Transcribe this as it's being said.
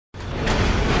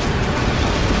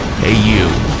Hey, you.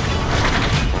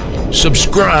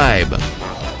 Subscribe.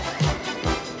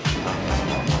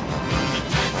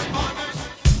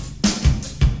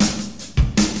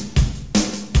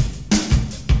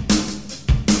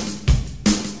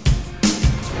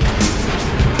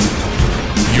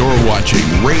 You're watching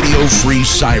Radio Free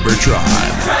Cybertron.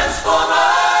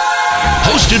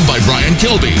 Hosted by Brian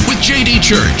Kilby with J.D.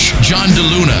 Church, John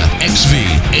DeLuna, XV,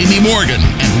 Aimee Morgan,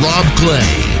 and Rob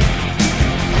Clay.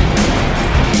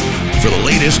 For the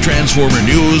latest Transformer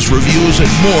news, reviews,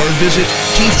 and more, visit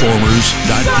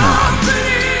tformers.com.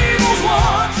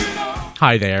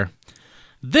 Hi there.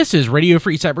 This is Radio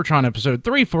Free Cybertron episode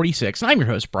 346, and I'm your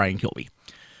host, Brian Kilby.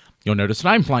 You'll notice that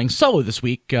I'm flying solo this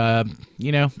week. I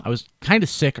was kind of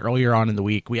sick earlier on in the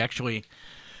week. We actually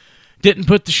didn't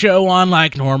put the show on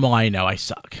like normal. I know I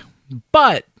suck.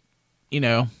 But,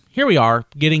 here we are,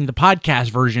 getting the podcast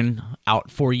version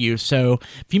out for you. So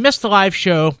if you missed the live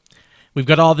show, we've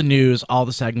got all the news, all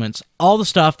the segments, all the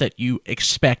stuff that you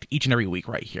expect each and every week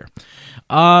right here.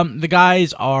 The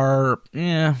guys are,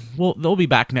 they'll be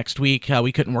back next week.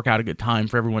 We couldn't work out a good time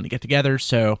for everyone to get together,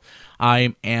 so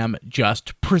I am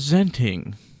just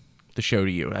presenting the show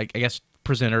to you. I guess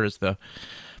presenter is the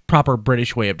proper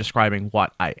British way of describing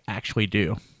what I actually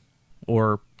do.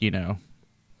 Or,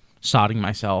 sodding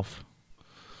myself.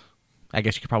 I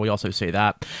guess you could probably also say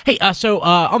that. Hey, so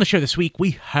on the show this week,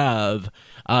 we have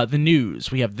the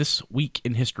news. We have This Week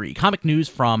in History, comic news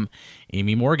from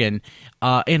Aimee Morgan,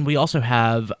 and we also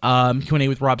have Q&A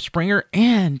with Rob Springer,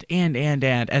 and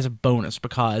as a bonus,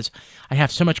 because I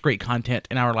have so much great content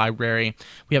in our library,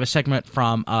 we have a segment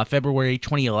from February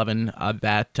 2011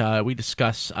 that we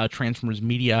discuss Transformers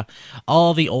Media,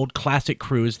 all the old classic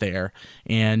crews there,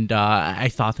 and I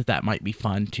thought that might be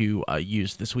fun to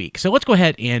use this week. So let's go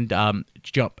ahead and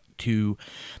jump to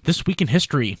This Week in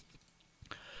History.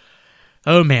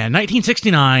 Oh man,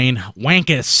 1969,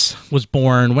 Wankus was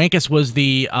born. Wankus was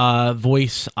the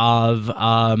voice of,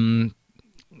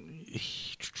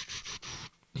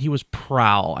 he was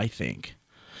Prowl, I think.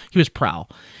 He was Prowl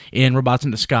in Robots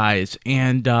in Disguise,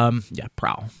 and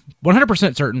Prowl.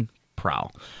 100% certain,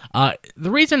 Prowl.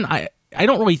 The reason I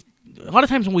don't really, a lot of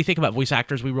times when we think about voice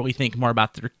actors, we really think more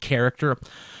about their character.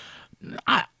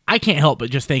 I can't help but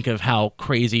just think of how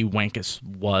crazy Wankus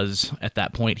was at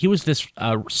that point. He was this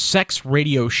sex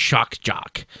radio shock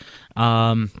jock.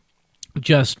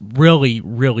 Just really,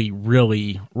 really,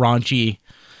 really raunchy,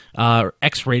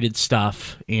 X-rated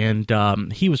stuff. And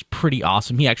he was pretty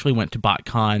awesome. He actually went to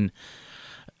BotCon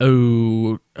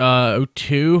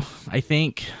 02, I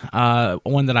think.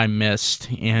 One that I missed.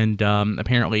 And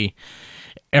apparently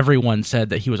everyone said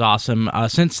that he was awesome.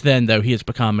 Since then, though, he has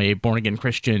become a born-again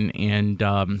Christian, and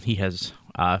he has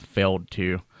failed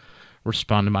to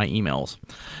respond to my emails.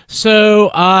 So,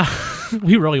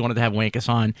 we really wanted to have Wankus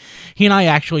on. He and I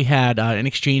actually had an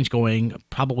exchange going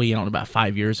probably, about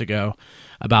 5 years ago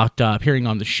about appearing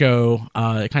on the show.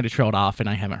 It kind of trailed off, and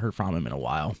I haven't heard from him in a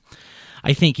while.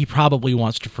 I think he probably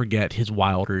wants to forget his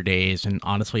wilder days, and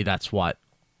honestly, that's what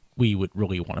we would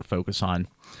really want to focus on.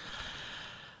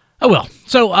 Oh well,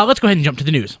 so let's go ahead and jump to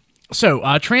the news.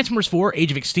 So, Transformers 4,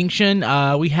 Age of Extinction,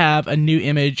 we have a new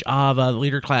image of the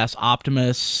leader class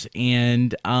Optimus,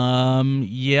 and,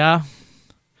 yeah,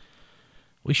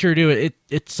 we sure do.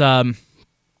 It's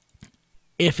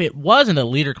if it wasn't a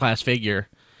leader class figure,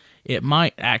 it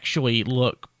might actually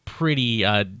look pretty,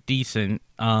 decent.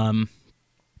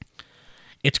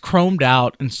 It's chromed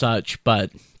out and such, but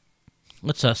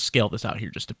let's, scale this out here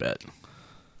just a bit.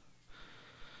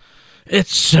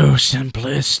 It's so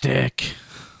simplistic.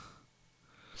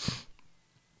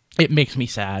 It makes me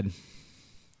sad.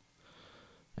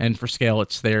 And for scale,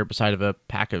 it's there beside of a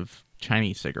pack of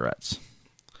Chinese cigarettes.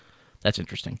 That's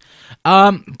interesting.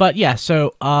 But yeah,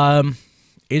 so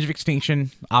Age of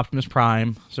Extinction, Optimus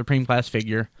Prime, Supreme Class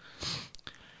figure.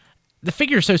 The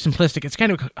figure is so simplistic, it's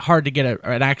kind of hard to get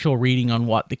an actual reading on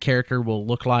what the character will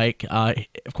look like.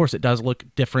 Of course, it does look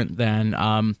different than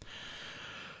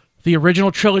the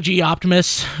original trilogy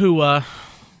Optimus, who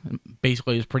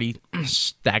basically is pretty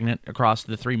stagnant across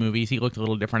the three movies. He looked a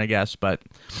little different, I guess, but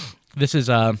this is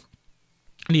an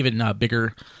even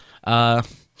bigger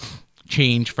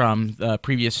change from the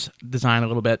previous design a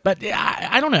little bit. But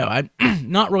I don't know. I'm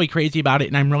not really crazy about it,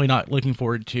 and I'm really not looking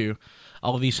forward to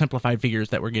all of these simplified figures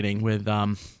that we're getting with,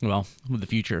 with the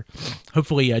future.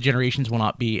 Hopefully, Generations will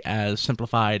not be as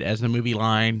simplified as the movie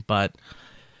line, but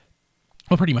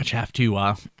we'll pretty much have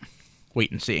to wait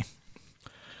and see.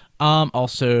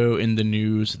 Also in the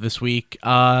news this week,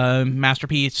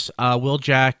 Masterpiece,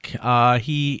 Wheeljack,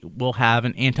 he will have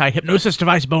an anti-hypnosis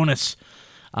device bonus.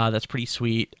 That's pretty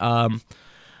sweet.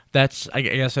 that's, I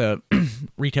guess, a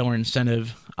retailer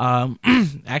incentive.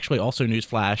 Actually, also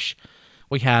newsflash,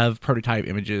 we have prototype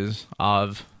images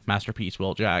of Masterpiece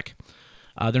Wheeljack.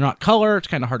 They're not color. It's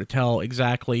kind of hard to tell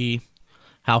exactly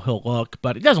how he'll look,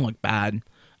 but it doesn't look bad.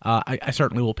 I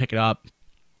certainly will pick it up.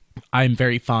 I'm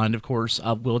very fond, of course,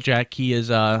 of Wheeljack. He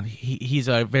is he's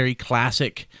a very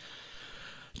classic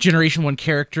Generation 1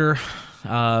 character,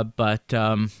 but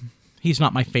he's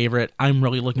not my favorite. I'm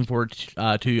really looking forward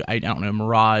to, I don't know,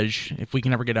 Mirage. If we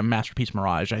can ever get a Masterpiece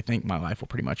Mirage, I think my life will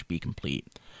pretty much be complete.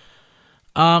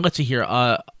 Let's see here.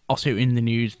 Also in the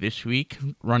news this week,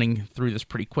 running through this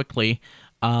pretty quickly,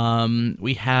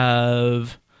 we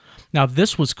have... Now,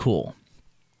 this was cool.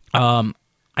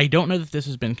 I don't know that this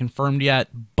has been confirmed yet,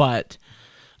 but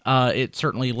it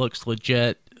certainly looks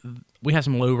legit. We have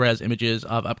some low-res images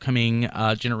of upcoming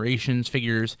Generations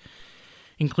figures,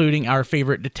 including our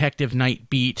favorite detective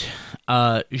Nightbeat,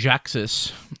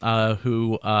 Jhiaxus,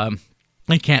 who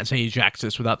I can't say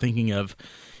Jhiaxus without thinking of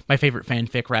my favorite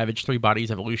fanfic, Ravage 3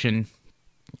 Bodies Evolution,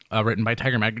 written by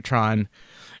Tiger Magnetron.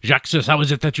 Jhiaxus, how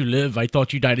is it that you live? I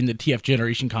thought you died in the TF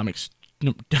Generation Comics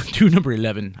 2 number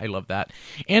 11. I love that.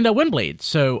 And Windblade,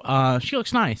 so she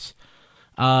looks nice.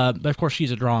 But of course, she's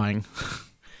a drawing.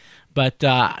 But the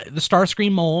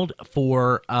Starscream mold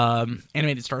for,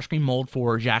 animated Starscream mold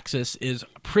for Jhiaxus is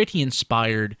pretty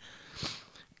inspired.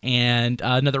 And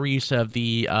another reuse of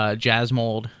the Jazz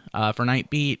mold for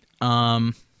Nightbeat.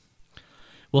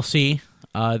 We'll see.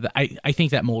 I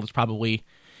think that mold is probably,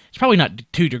 it's probably not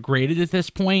too degraded at this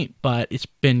point, but it's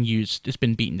been used, it's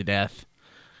been beaten to death.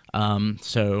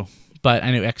 But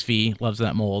I know XV loves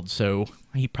that mold, so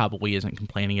he probably isn't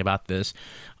complaining about this.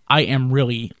 I am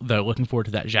really, though, looking forward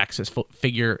to that Jhiaxus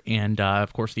figure, and,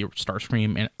 of course, the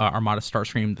Starscream and Armada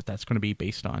Starscream that's going to be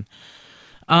based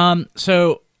on.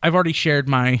 So I've already shared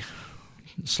my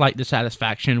slight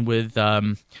dissatisfaction with,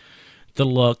 the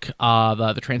look of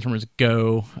the Transformers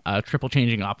Go triple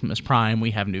changing Optimus Prime.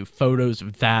 We have new photos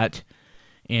of that,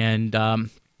 and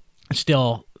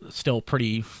still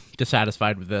pretty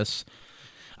dissatisfied with this.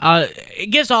 It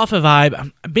gives off a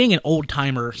vibe. Being an old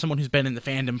timer, someone who's been in the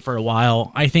fandom for a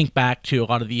while, I think back to a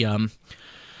lot of the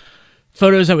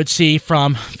photos I would see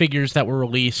from figures that were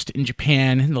released in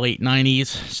Japan in the late 90s,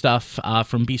 stuff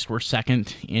from Beast Wars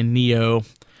 2nd and Neo,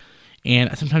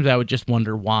 and sometimes I would just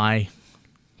wonder why.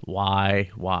 I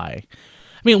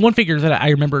mean, one figure that I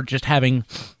remember just having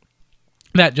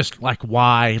that just like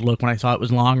why look when I saw it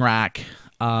was Long Rack.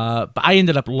 But I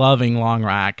ended up loving Long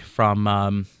Rack from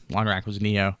Long Rack was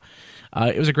Neo.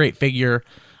 It was a great figure.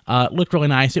 It looked really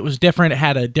nice. It was different. It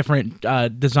had a different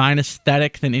design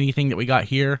aesthetic than anything that we got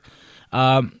here.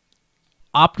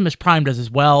 Optimus Prime does as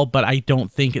well, but I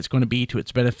don't think it's going to be to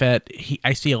its benefit.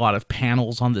 I see a lot of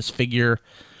panels on this figure.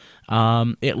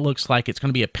 It looks like it's going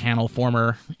to be a panel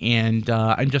former, and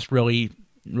I'm just really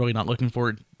not looking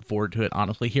forward to it,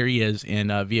 honestly. Here he is in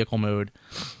vehicle mode.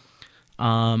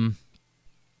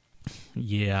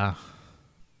 Yeah.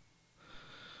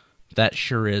 That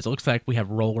sure is. It looks like we have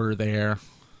Roller there.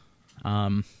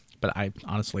 But I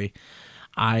honestly,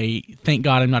 thank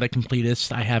God I'm not a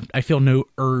completist. I feel no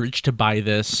urge to buy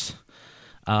this.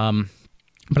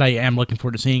 But I am looking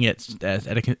forward to seeing it at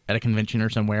a convention or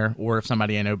somewhere, or if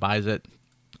somebody I know buys it.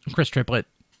 Chris Triplett,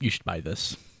 you should buy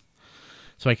this,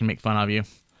 so I can make fun of you.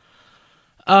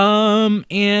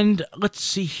 And let's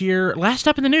see here. Last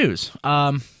up in the news,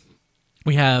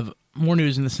 we have more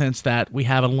news in the sense that we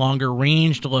have a longer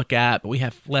range to look at, but we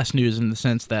have less news in the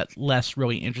sense that less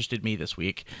really interested me this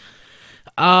week.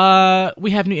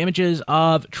 We have new images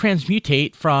of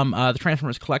Transmutate from the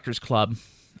Transformers Collectors Club.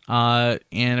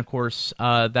 And of course,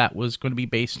 that was going to be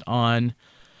based on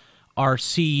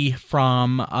RC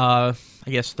from, I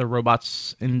guess, the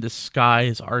Robots in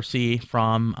Disguise RC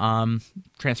from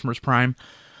Transformers Prime.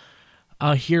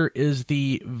 Here is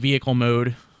the vehicle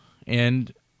mode,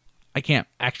 and I can't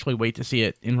actually wait to see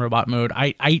it in robot mode.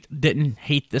 I didn't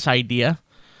hate this idea.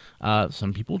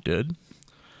 Some people did.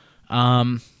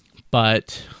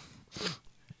 But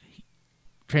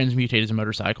Transmutate is a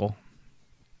motorcycle.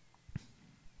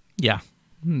 Yeah,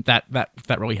 that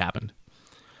really happened.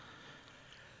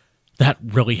 That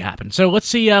really happened. So let's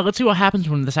see what happens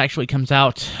when this actually comes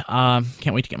out.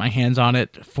 Can't wait to get my hands on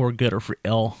it, for good or for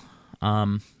ill.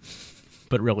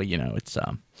 But really, you know, it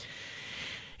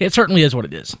certainly is what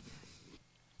it is.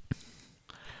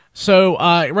 So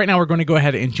right now we're going to go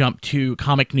ahead and jump to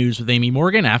comic news with Aimee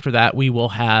Morgan. After that, we will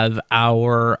have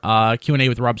our Q&A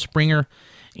with Rob Springer,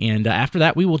 and after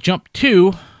that, we will jump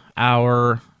to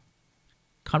our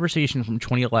conversation from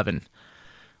 2011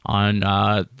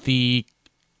 on the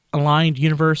Aligned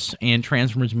Universe and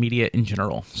Transformers media in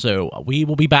general. So we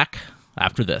will be back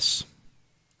after this.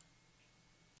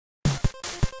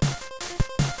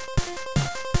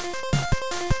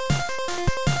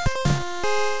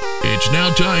 It's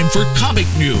now time for Comic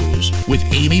News with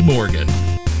Aimee Morgan.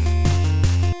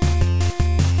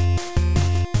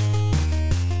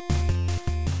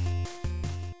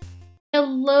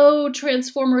 Hello,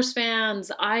 Transformers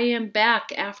fans! I am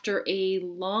back after a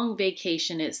long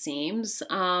vacation, it seems,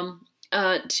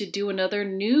 to do another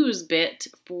news bit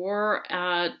for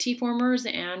T-Formers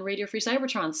and Radio Free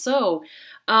Cybertron. So,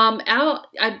 I've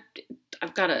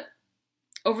got a...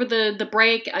 Over the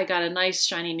break, I got a nice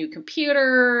shiny new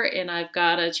computer, and I've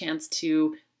got a chance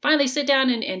to finally sit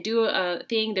down and do a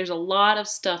thing. There's a lot of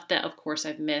stuff that, of course,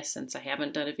 I've missed since I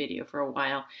haven't done a video for a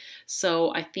while.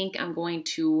 So I think I'm going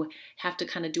to have to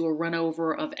kind of do a run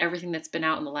over of everything that's been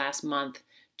out in the last month,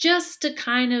 just to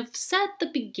kind of set the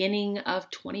beginning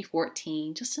of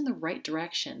 2014 just in the right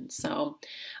direction. So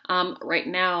right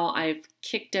now, I've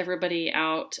kicked everybody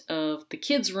out of the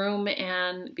kids' room,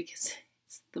 and because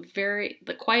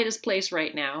the quietest place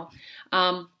right now.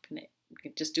 We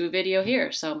could just do a video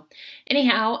here. So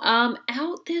anyhow,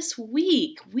 out this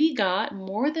week, we got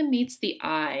More Than Meets the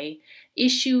Eye,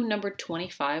 issue number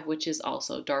 25, which is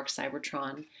also Dark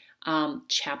Cybertron,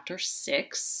 chapter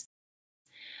 6.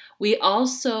 We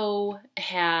also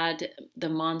had The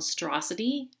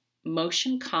Monstrosity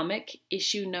motion comic,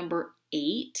 issue number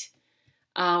 8,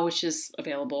 which is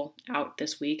available out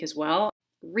this week as well.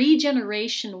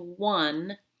 Regeneration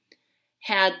 1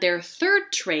 had their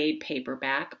third trade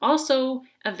paperback also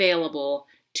available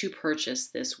to purchase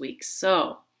this week.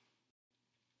 So,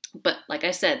 but like I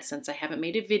said, since I haven't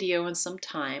made a video in some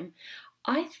time,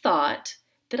 I thought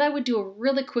that I would do a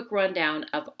really quick rundown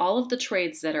of all of the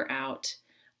trades that are out,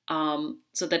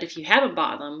 so that if you haven't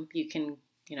bought them, you can,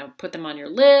 put them on your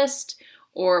list,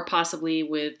 or possibly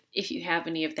if you have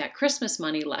any of that Christmas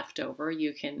money left over,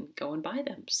 you can go and buy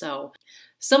them. So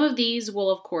some of these will,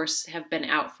 of course, have been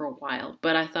out for a while,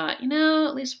 but I thought,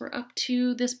 at least we're up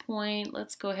to this point.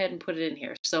 Let's go ahead and put it in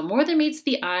here. So More Than Meets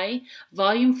the Eye,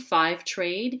 Volume 5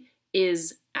 trade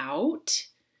is out.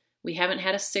 We haven't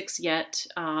had a 6 yet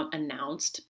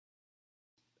announced,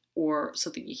 or so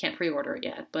that you can't pre-order it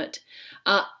yet, but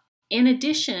in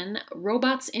addition,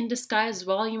 Robots in Disguise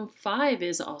Volume 5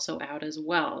 is also out as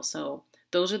well. So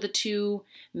those are the two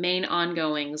main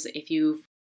ongoings.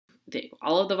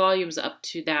 All of the volumes up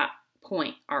to that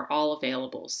point are all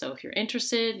available. So if you're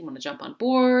interested, you want to jump on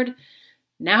board,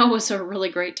 now is a really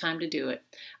great time to do it.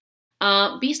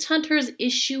 Beast Hunters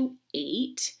issue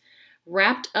 8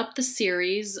 wrapped up the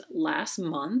series last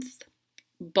month,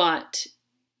 but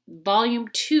Volume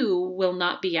 2 will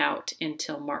not be out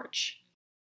until March.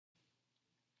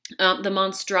 The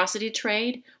Monstrosity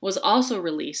trade was also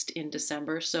released in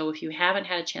December, so if you haven't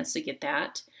had a chance to get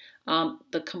that,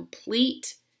 the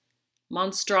complete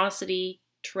Monstrosity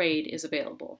trade is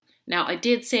available. Now, I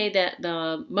did say that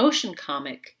the motion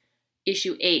comic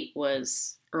issue 8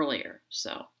 was earlier,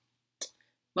 so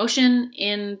motion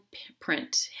in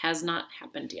print has not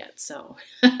happened yet. So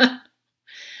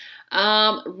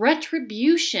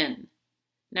Retribution.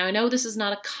 Now, I know this is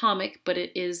not a comic, but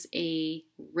it is a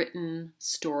written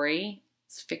story.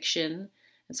 It's fiction,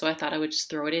 and so I thought I would just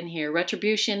throw it in here.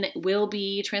 Retribution will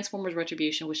be Transformers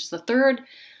Retribution, which is the third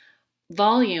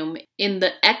volume in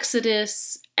the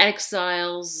Exodus,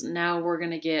 Exiles. Now we're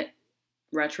going to get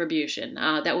Retribution.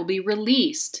 That will be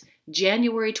released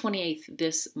January 28th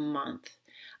this month.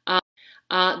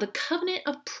 The Covenant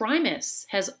of Primus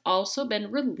has also been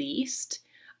released.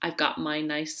 I've got my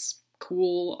nice,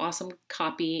 cool, awesome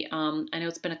copy. I know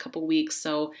it's been a couple weeks,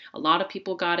 so a lot of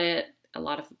people got it. A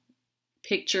lot of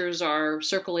pictures are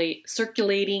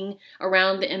circulating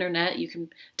around the internet. You can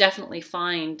definitely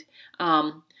find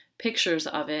pictures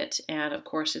of it, and of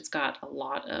course it's got a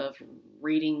lot of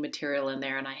reading material in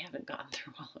there, and I haven't gone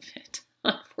through all of it,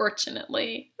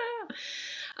 unfortunately.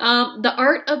 The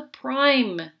Art of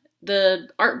Prime, the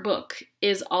art book,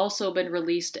 is also been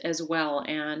released as well,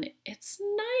 and it's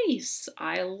nice.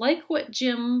 I like what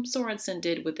Jim Sorensen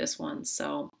did with this one.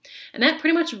 And that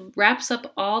pretty much wraps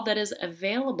up all that is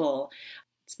available.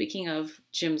 Speaking of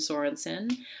Jim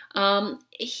Sorensen,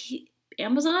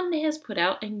 Amazon has put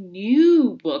out a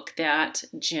new book that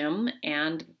Jim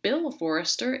and Bill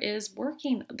Forrester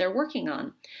they're working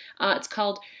on. It's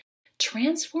called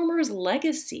Transformers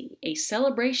Legacy, a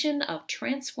celebration of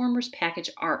Transformers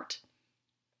package art.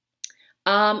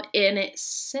 And it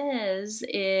says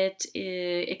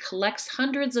it collects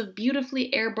hundreds of beautifully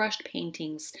airbrushed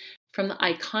paintings from the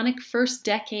iconic first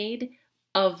decade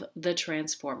of the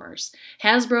Transformers.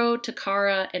 Hasbro,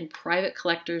 Takara, and private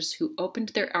collectors who opened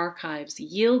their archives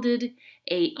yielded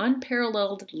an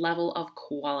unparalleled level of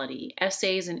quality.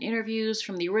 Essays and interviews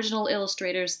from the original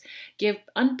illustrators give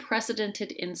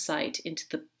unprecedented insight into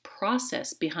the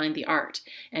process behind the art,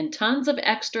 and tons of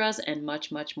extras and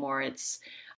much, much more. It's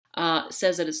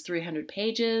says that it's 300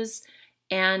 pages,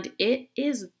 and it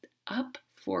is up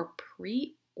for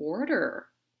pre-order.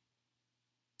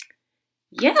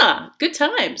 Yeah, good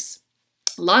times.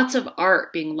 Lots of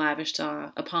art being lavished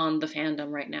upon the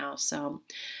fandom right now. So,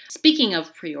 speaking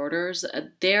of pre-orders,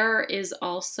 there is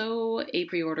also a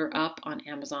pre-order up on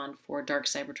Amazon for Dark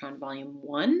Cybertron Volume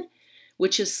 1,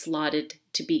 which is slotted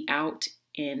to be out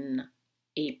in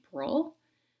April,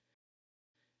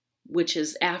 which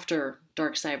is after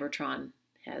Dark Cybertron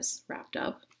has wrapped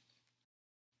up.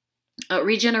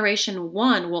 Regeneration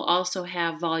 1 will also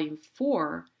have Volume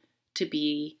 4 to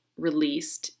be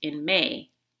released in May.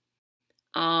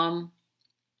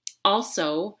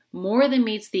 Also, More Than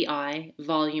Meets the Eye,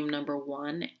 Volume Number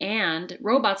 1, and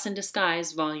Robots in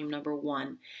Disguise, Volume Number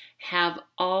 1, have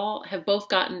both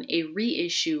gotten a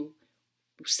reissue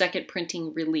second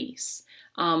printing release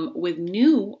with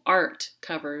new art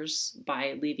covers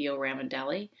by Livio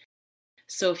Ramondelli.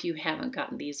 So if you haven't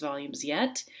gotten these volumes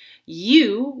yet,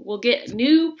 you will get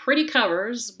new pretty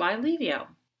covers by Livio.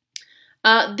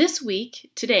 This week,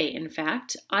 today in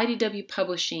fact, IDW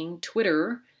Publishing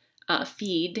Twitter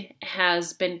feed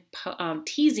has been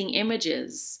teasing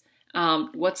images,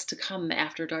 what's to come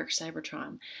after Dark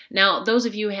Cybertron. Now, those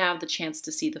of you who have the chance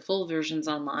to see the full versions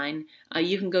online,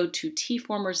 you can go to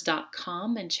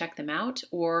tformers.com and check them out,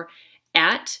 or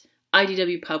at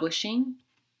IDW Publishing,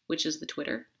 which is the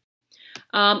Twitter.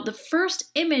 The first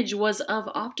image was of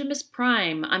Optimus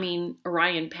Prime,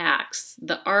 Orion Pax.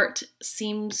 The art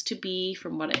seems to be,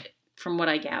 from what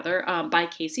I gather, by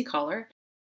Casey Collar.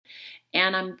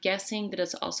 And I'm guessing that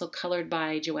it's also colored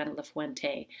by Joanna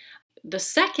LaFuente. The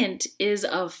second is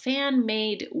of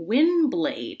fan-made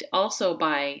Windblade, also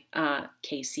by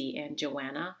Casey and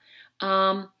Joanna.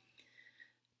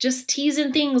 Just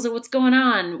teasing things of what's going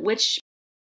on, which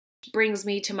brings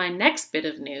me to my next bit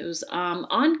of news.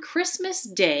 On Christmas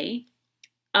Day,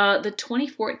 the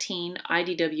 2014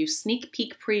 IDW Sneak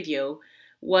Peek Preview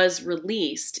was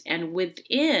released, and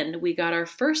within we got our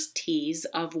first tease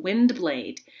of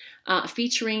Windblade,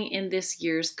 featuring in this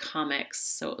year's comics.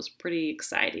 So it was pretty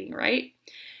exciting, right?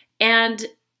 And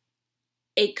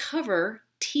a cover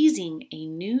teasing a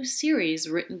new series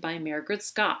written by Margaret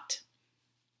Scott.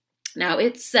 Now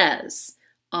it says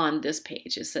on this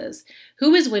page, it says,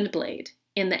 "Who is Windblade?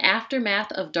 In the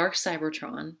aftermath of Dark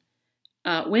Cybertron,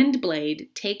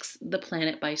 Windblade takes the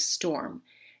planet by storm,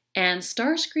 and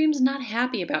Starscream's not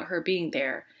happy about her being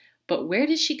there. But where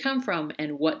did she come from,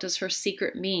 and what does her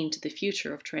secret mean to the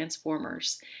future of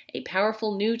Transformers? A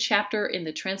powerful new chapter in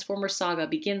the Transformers saga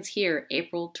begins here,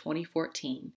 April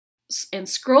 2014. And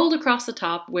scrolled across the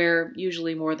top, where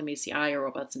usually More Than Meets the Eye or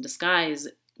Robots in Disguise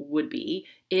would be,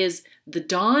 is The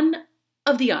Dawn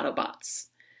of the Autobots.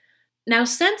 Now,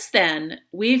 since then,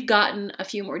 we've gotten a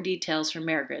few more details from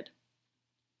Margaret.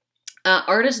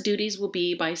 Artist duties will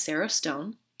be by Sarah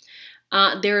Stone.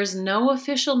 There is no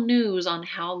official news on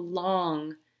how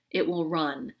long it will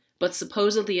run, but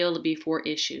supposedly it'll be 4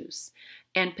 issues,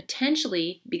 and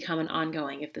potentially become an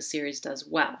ongoing if the series does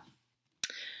well.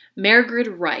 Margaret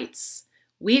writes,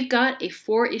 "We've got a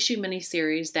 4-issue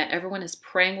miniseries that everyone is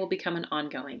praying will become an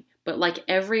ongoing, but like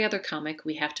every other comic,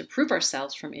 we have to prove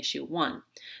ourselves from issue 1.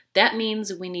 That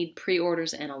means we need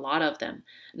pre-orders, and a lot of them.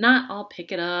 Not I'll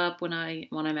pick it up when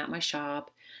I'm at my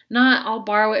shop. Not I'll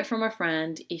borrow it from a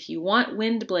friend. If you want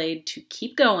Windblade to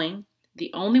keep going,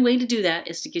 the only way to do that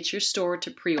is to get your store to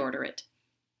pre-order it.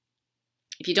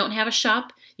 If you don't have a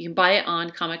shop, you can buy it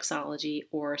on Comixology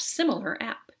or a similar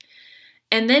app."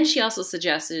 And then she also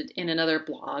suggested in another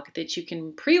blog that you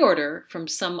can pre-order from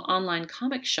some online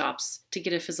comic shops to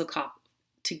get a physical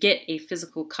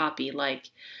copy,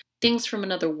 like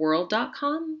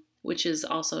thingsfromanotherworld.com, which is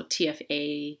also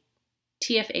tfaw.com,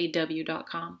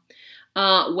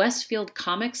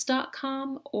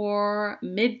 westfieldcomics.com, or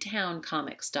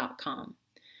midtowncomics.com.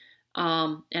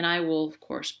 And I will, of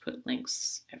course, put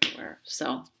links everywhere.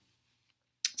 So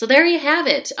there you have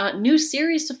it. New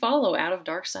series to follow out of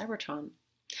Dark Cybertron.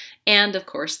 And, of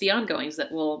course, the ongoings that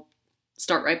will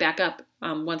start right back up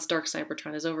once Dark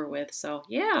Cybertron is over with. So,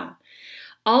 yeah.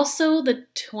 Also, the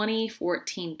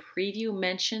 2014 preview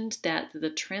mentioned that the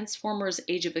Transformers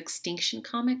Age of Extinction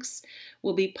comics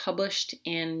will be published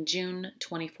in June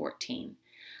 2014,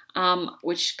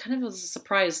 which kind of was a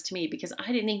surprise to me because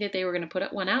I didn't think that they were going to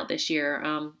put one out this year,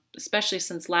 especially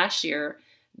since last year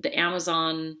the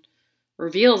Amazon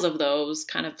reveals of those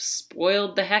kind of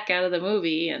spoiled the heck out of the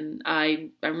movie, and I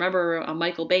remember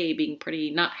Michael Bay being pretty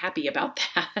not happy about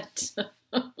that.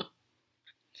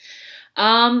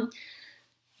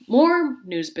 More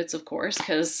news bits, of course,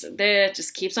 because it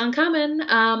just keeps on coming.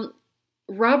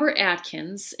 Robert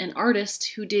Atkins, an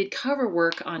artist who did cover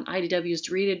work on IDW's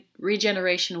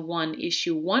Regeneration 1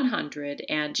 issue 100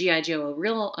 and G.I. Joe, A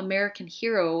Real American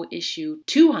Hero issue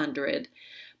 200,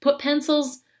 put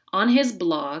pencils on his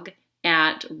blog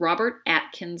at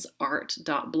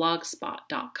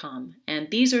robertatkinsart.blogspot.com.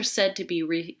 And these are said to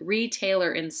be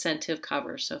retailer incentive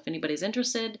covers. So if anybody's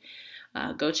interested,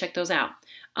 go check those out.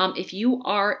 If you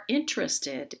are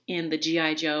interested in the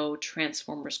G.I. Joe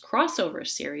Transformers crossover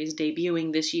series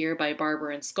debuting this year by Barber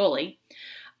and Scully,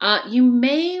 you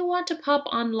may want to pop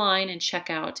online and check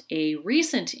out a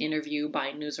recent interview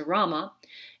by Newsarama.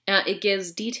 It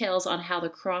gives details on how the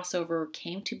crossover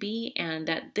came to be and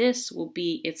that this will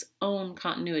be its own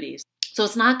continuities. So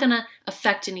it's not going to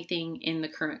affect anything in the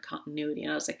current continuity.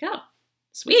 And I was like, oh,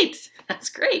 sweet. That's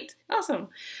great. Awesome.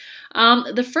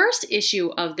 The first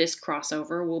issue of this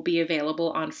crossover will be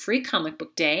available on Free Comic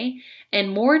Book Day, and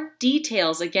more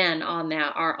details, again, on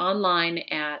that are online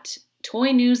at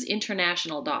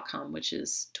toynewsinternational.com, which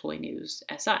is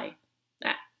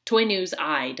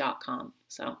toynewsi.com.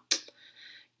 So,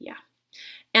 yeah.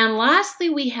 And lastly,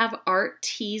 we have art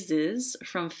teases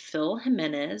from Phil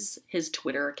Jimenez, his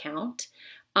Twitter account.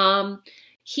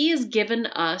 He has given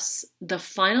us the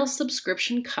final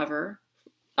subscription cover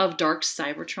of Dark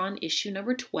Cybertron issue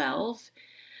number 12.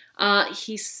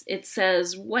 It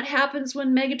says, what happens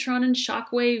when Megatron and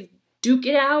Shockwave duke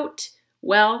it out?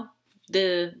 Well,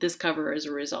 this cover is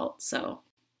a result. So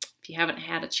if you haven't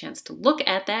had a chance to look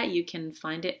at that, you can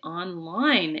find it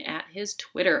online at his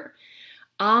Twitter.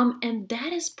 And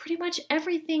that is pretty much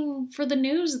everything for the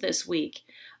news this week.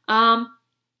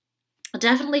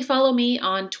 Definitely follow me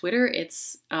on Twitter.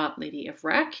 It's Lady of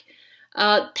Rec.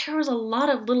 There was a lot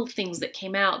of little things that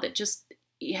came out that just,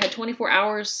 you had 24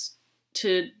 hours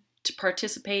to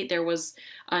participate. There was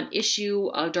an issue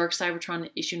of Dark Cybertron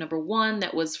issue number 1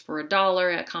 that was for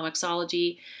 $1 at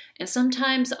Comixology. And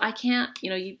sometimes I can't,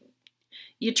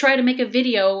 you try to make a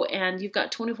video and you've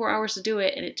got 24 hours to do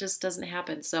it and it just doesn't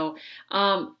happen. So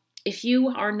if you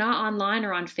are not online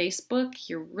or on Facebook,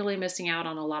 you're really missing out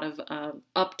on a lot of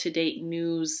up-to-date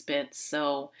news bits.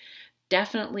 So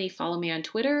definitely follow me on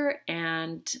Twitter,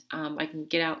 and I can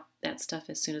get out that stuff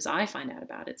as soon as I find out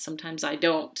about it. Sometimes I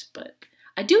don't, but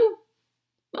I do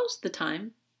most of the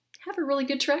time have a really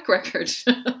good track record.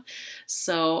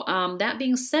 So that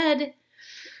being said,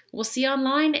 we'll see you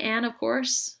online, and of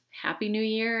course, Happy New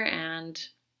Year, and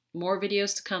more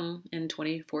videos to come in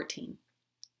 2014.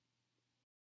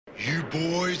 You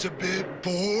boys a bit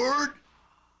bored?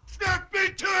 Snap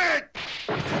into it!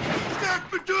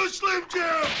 Snap into a Slim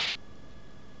Jim!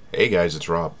 Hey guys, it's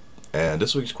Rob, and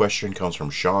this week's question comes from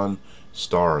Sean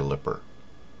Starlipper.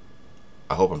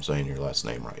 I hope I'm saying your last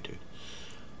name right, dude.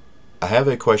 I have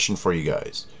a question for you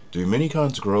guys. Do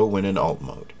minicons grow when in alt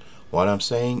mode? What I'm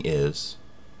saying is,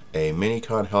 a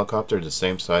minicon helicopter the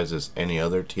same size as any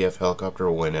other TF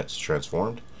helicopter when it's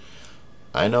transformed?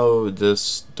 I know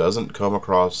this doesn't come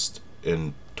across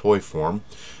in toy form,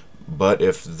 but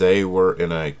if they were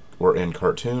in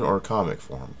cartoon or comic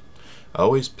form. I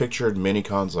always pictured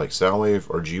minicons like Soundwave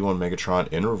or G1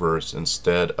 Megatron in reverse.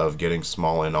 Instead of getting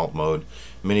small in alt mode,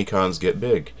 minicons get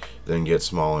big, then get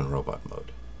small in robot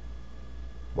mode.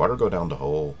 Water go down the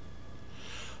hole.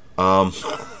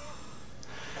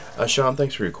 Sean,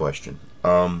 thanks for your question.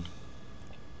 In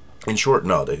short,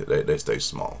 no, they stay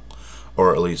small.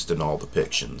 Or at least in all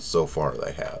depictions so far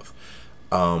they have.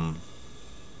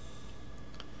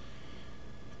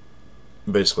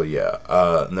 Basically, yeah.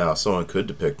 Now, someone could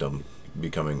depict them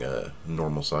becoming a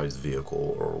normal sized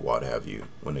vehicle or what have you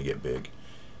when they get big,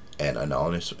 and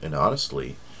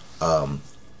honestly,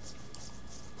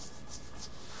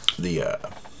 the I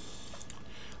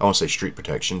want to say Street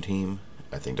Protection Team,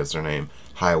 I think that's their name,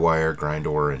 Highwire,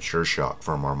 Grindor, and Sure Shock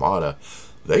from Armada,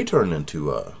 they turned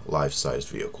into life-sized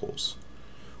vehicles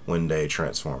when they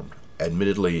transformed.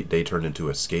 Admittedly, they turned into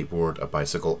a skateboard, a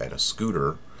bicycle, and a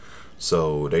scooter,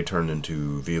 so they turned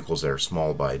into vehicles that are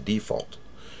small by default.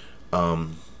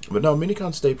 But no,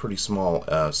 minicons stay pretty small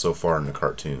so far in the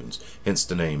cartoons, hence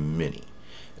the name Mini.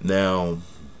 Now,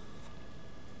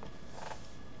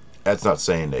 that's not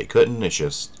saying they couldn't, it's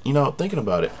just, thinking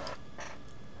about it,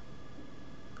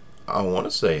 I want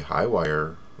to say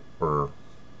Highwire, or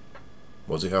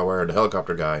was he Highwire, the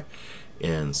helicopter guy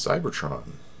in Cybertron.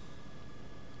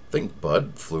 I think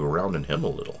Bud flew around in him a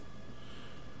little.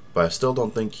 But I still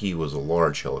don't think he was a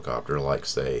large helicopter like,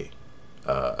 say,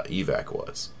 evac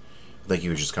was. I think he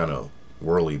was just kind of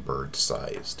whirlybird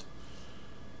sized.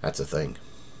 That's a thing.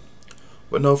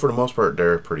 But no, for the most part,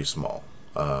 they're pretty small.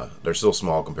 They're still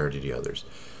small compared to the others.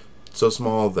 So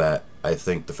small that I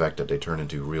think the fact that they turn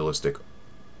into realistic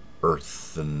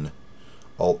Earth and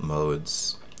alt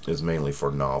modes is mainly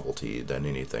for novelty than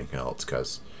anything else.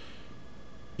 Because,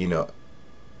 you know,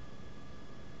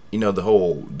 the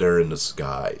whole they're in the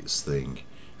skies thing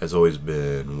has always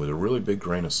been with a really big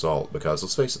grain of salt. Because,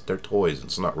 let's face it, they're toys and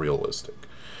it's not realistic.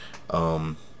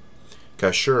 Because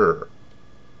sure,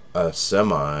 a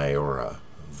semi or a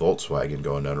Volkswagen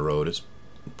going down the road is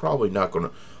probably not going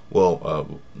to,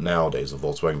 well, nowadays a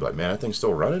Volkswagen be like, man, that thing's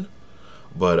still running?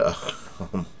 But, or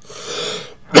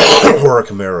a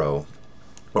Camaro,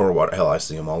 or what, hell, I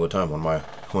see them all the time. One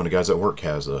of the guys at work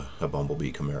has a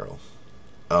Bumblebee Camaro.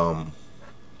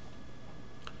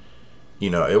 You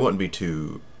know, it wouldn't be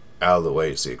too out of the way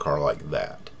to see a car like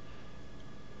that.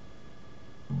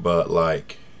 But,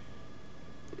 like,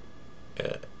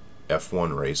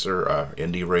 F1 racer,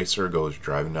 Indy racer goes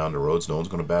driving down the roads, no one's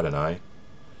going to bat an eye.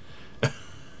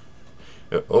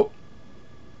 Oh,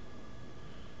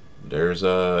 there's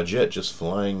a jet just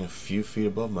flying a few feet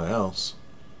above my house.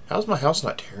 How's my house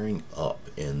not tearing up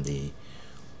in the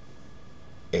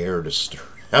air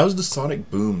disturbance? How's the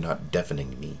sonic boom not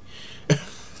deafening me?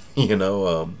 You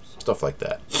know, stuff like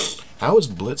that. How is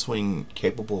Blitzwing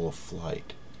capable of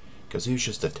flight? Because he was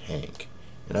just a tank.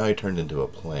 And now he turned into a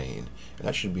plane. And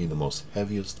that should be the most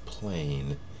heaviest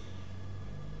plane.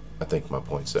 I think my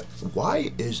point's set.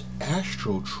 Why is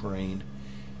Astro Train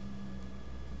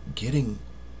getting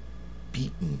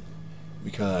beaten?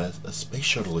 Because a space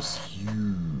shuttle is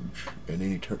huge. And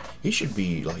then he should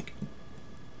be, like,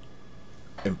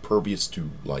 impervious to,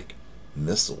 like,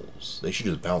 missiles. They should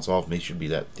just bounce off. He should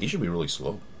be really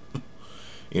slow.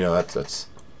 You know, that's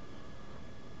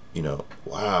you know,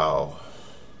 wow.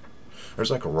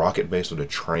 There's like a rocket base with a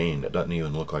train that doesn't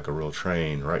even look like a real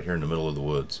train right here in the middle of the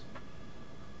woods.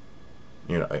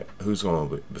 You know, who's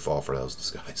going to fall for those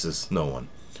disguises? No one.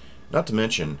 Not to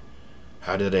mention,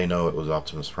 how did they know it was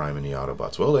Optimus Prime and the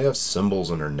Autobots? Well, they have symbols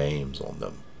and their names on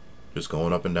them. Just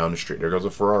going up and down the street. There goes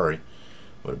a Ferrari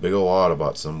with a big old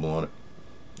Autobot symbol on it.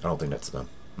 I don't think that's them.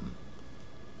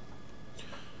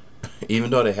 Even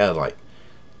though they had, like,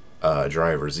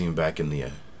 drivers, even back in the...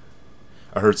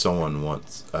 I heard someone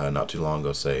once, not too long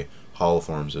ago, say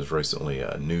holoforms is recently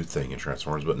a new thing in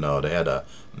Transformers, but no, they had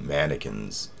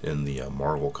mannequins in the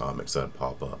Marvel comics that'd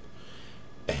pop up.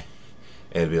 And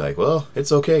it'd be like, well,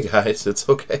 it's okay, guys, it's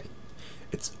okay.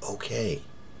 It's okay.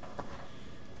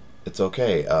 It's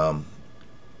okay.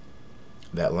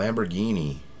 That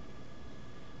Lamborghini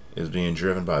is being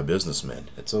driven by businessmen.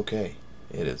 It's okay.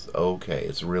 It is okay.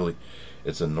 It's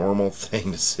a normal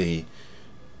thing to see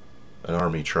an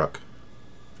army truck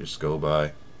just go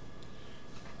by.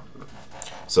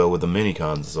 So with the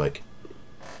minicons, it's like,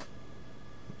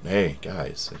 hey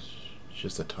guys, it's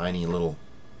just a tiny little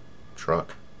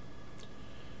truck.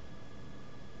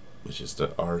 It's just a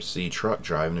RC truck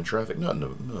driving in traffic.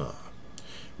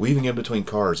 Weaving in between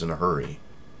cars in a hurry.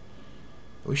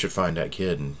 We should find that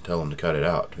kid and tell him to cut it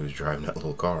out who's driving that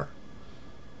little car.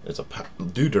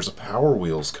 Dude, there's a Power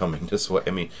Wheels coming this way. I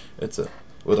mean, it's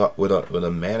with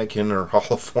a mannequin or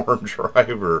holoform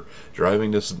driver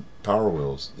driving this Power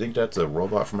Wheels. Think that's a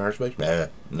robot from outer space? Nah,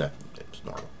 it's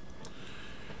normal.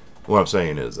 What I'm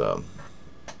saying is,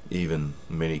 even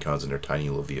minicons in their tiny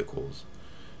little vehicles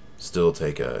still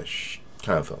take a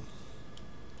kind of a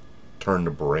turn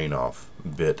the brain off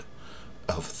bit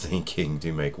of thinking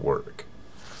to make work.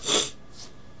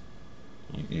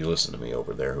 You listen to me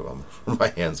over there, who my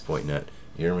hand's pointing at.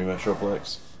 You hear me,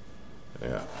 Metroplex?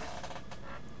 Yeah.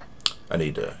 I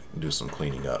need to do some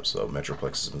cleaning up, so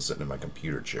Metroplex has been sitting in my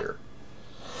computer chair.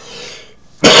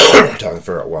 Trying to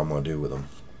figure out what I'm going to do with them.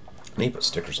 I need to put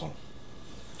stickers on.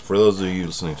 For those of you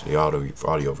listening to the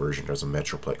audio version, there's a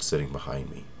Metroplex sitting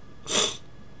behind me.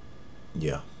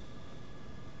 Yeah.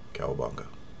 Cowabunga.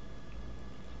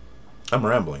 I'm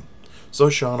rambling. So,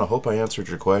 Sean, I hope I answered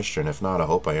your question. If not, I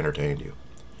hope I entertained you.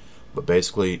 But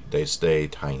basically, they stay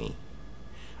tiny.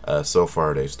 So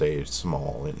far, they stayed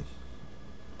small in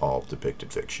all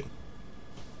depicted fiction.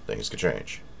 Things could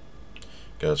change.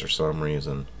 Because for some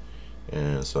reason,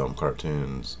 in some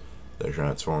cartoons, the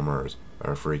Transformers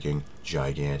are freaking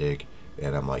gigantic.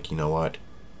 And I'm like, you know what?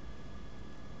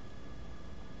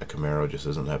 A Camaro just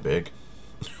isn't that big.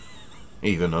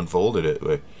 Even unfolded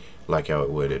it like how it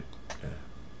would.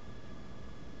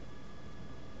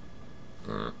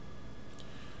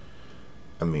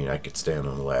 I mean, I could stand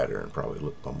on a ladder and probably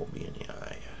look Bumblebee in the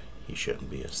eye. He shouldn't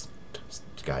be a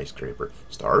skyscraper.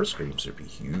 Starscream should be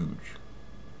huge.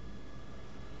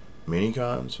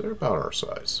 Minicons, they're about our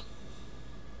size.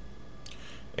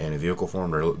 And in vehicle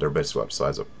form, they're basically about the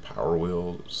size of Power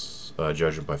Wheels,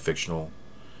 judging by fictional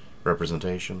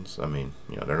representations. I mean,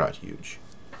 you know, they're not huge.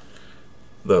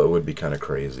 Though it would be kind of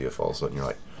crazy if all of a sudden you're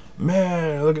like,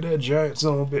 man, look at that giant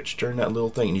son of a bitch turn that little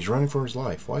thing, and he's running for his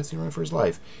life. Why is he running for his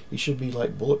life? He should be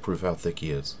like bulletproof how thick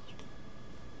he is.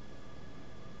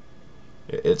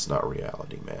 It's not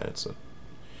reality, man. It's a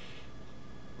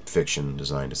fiction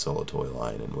designed to sell a toy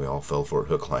line, and we all fell for it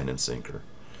hook, line, and sinker.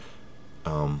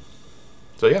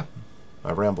 So yeah,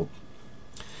 I rambled.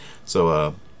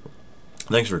 So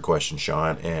thanks for your question,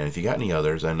 Sean. And if you got any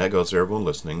others, and that goes to everyone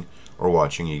listening or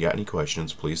watching, you got any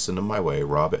questions, please send them my way,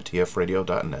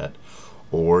 rob@tfradio.net,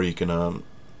 or you can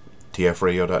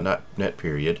tfradio.net,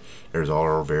 period. There's all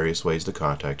our various ways to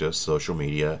contact us, social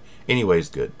media, any way's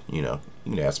good, you know.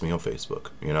 You can ask me on Facebook,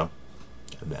 you know,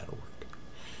 and that'll work.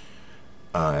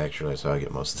 Actually, that's how I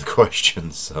get most of the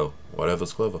questions, so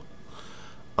whatever's clever.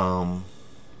 I'm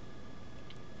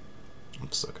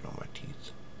sucking on my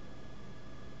teeth.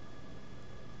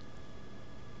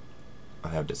 I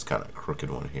have this kind of crooked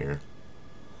one here,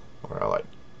 where I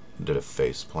did a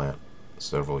face plant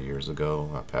several years ago.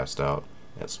 I passed out.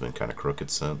 It's been kind of crooked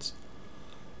since.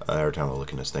 Every time I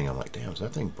look in this thing, I'm like, damn, is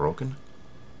that thing broken?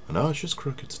 No, it's just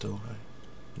crooked still.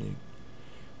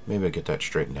 Maybe I'll get that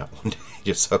straightened out one day,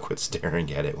 just so I quit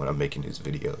staring at it when I'm making these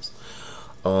videos.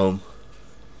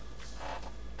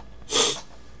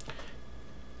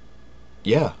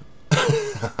 Yeah.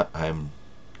 I'm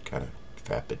kind of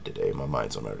vapid today. My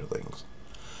mind's on other things.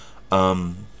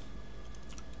 Oh,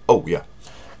 yeah.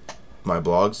 My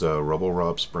blog's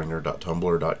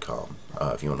rebelrobspringer.tumblr.com,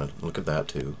 if you want to look at that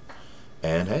too.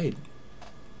 And hey,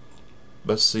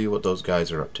 let's see what those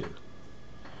guys are up to.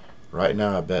 Right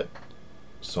now, I bet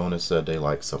Sona said they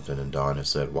like something, and Don has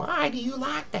said, why do you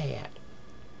like that?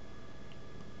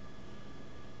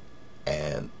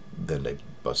 And then they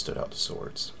busted out the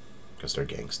swords, because they're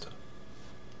gangsta.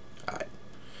 Alright.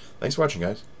 Thanks for watching,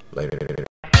 guys. Later.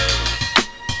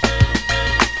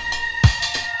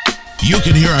 You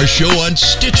can hear our show on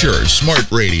Stitcher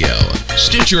Smart Radio.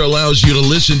 Stitcher allows you to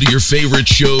listen to your favorite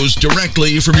shows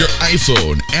directly from your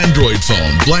iPhone, Android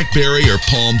phone, BlackBerry, or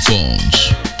Palm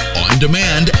phones. On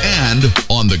demand and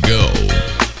on the go.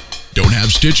 Don't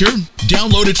have Stitcher?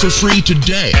 Download it for free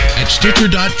today at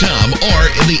Stitcher.com or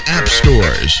in the app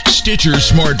stores. Stitcher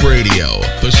Smart Radio,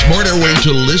 the smarter way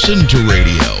to listen to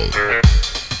radio.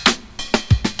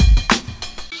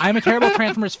 I'm a terrible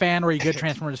Transformers fan, or a good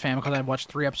Transformers fan, because I've watched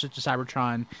 3 episodes of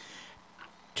Cybertron,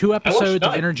 2 episodes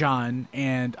of Energon,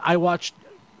 and I watched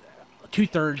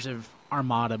 2/3 of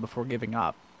Armada before giving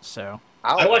up. So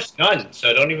I watched none,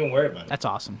 so don't even worry about it. that's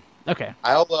awesome. Okay.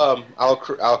 I'll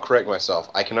correct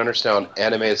myself. I can understand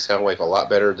anime Soundwave a lot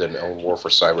better than War for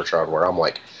Cybertron, where I'm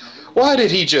like, why did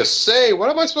he just say?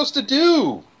 What am I supposed to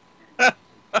do?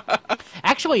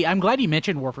 Actually, I'm glad you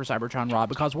mentioned War for Cybertron, Rob,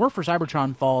 because War for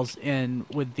Cybertron falls in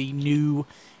with the new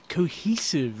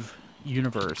cohesive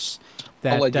universe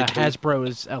that Hasbro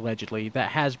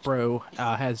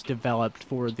has developed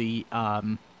for the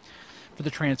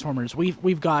Transformers.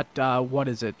 We've got what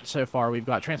is it so far? We've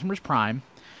got Transformers Prime.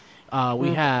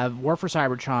 We have War for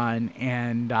Cybertron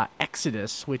and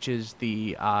Exodus, which is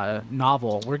the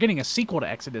novel. We're getting a sequel to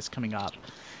Exodus coming up,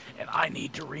 and I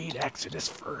need to read Exodus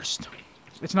first.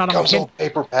 It's not on Kindle.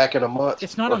 Paperback in a month.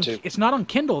 It's not on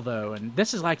Kindle though, and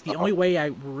this is like the only way I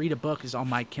read a book is on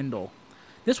my Kindle.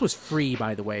 This was free,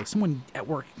 by the way. Someone at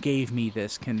work gave me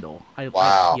this Kindle.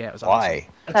 Wow. Yeah, it was Why?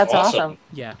 awesome. That's awesome.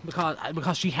 Yeah,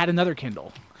 because she had another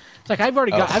Kindle. It's like I've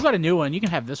got a new one. You can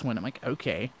have this one. I'm like,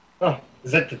 okay. Oh,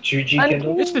 is that the 2G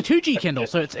Kindle? It's the 2G Kindle,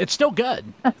 so it's still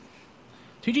good.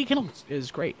 2G Kindle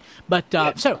is great, but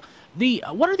so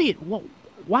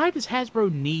why does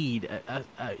Hasbro need a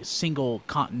single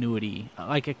continuity,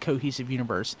 like a cohesive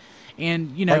universe?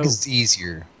 And you know, because it's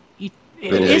easier.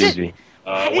 Is it?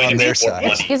 On their side.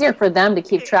 It's easier for them to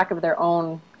keep track of their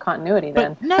own continuity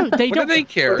then. But no, they don't. Do they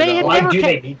care? Why do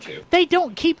they need to? They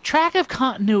don't keep track of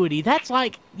continuity. That's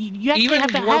like you actually Even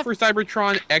have to War have. for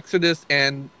Cybertron, Exodus,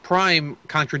 and Prime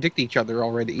contradict each other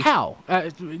already. How?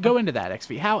 Go into that,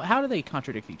 XV. How do they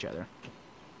contradict each other?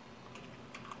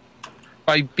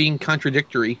 By being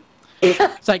contradictory.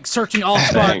 It's like searching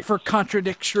Allspark for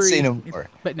contradictory. Say no more.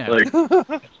 But no. Like,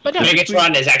 but no.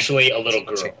 Megatron is actually a little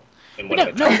girl. In one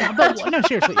of the No,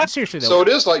 seriously though. So it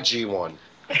is like G1.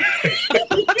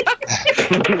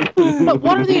 But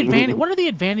what are the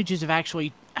advantages of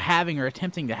actually having or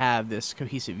attempting to have this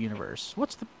cohesive universe?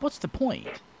 What's the point?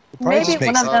 It probably Maybe just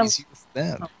makes one of it them- easier for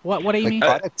them. What The Aimee?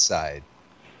 product side.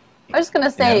 I was just going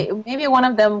to say, maybe one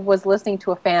of them was listening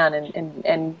to a fan,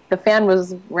 and the fan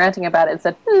was ranting about it and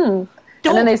said, and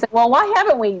then they said, well, why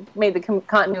haven't we made the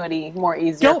continuity more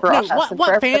easier for us?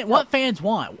 What fans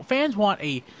want? Fans want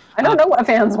a... I don't know what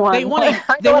fans want. They want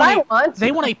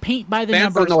They want a paint by the numbers.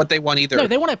 Fans don't know what they want either. No,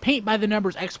 they want a paint by the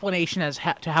numbers explanation as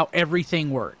to how everything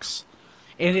works,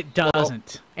 and it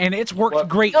doesn't. And it's worked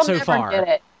great so far. Get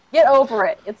it. Get over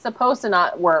it. It's supposed to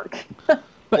not work.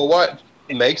 Well, what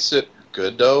makes it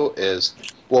good though is,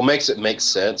 makes it make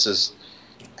sense is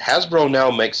Hasbro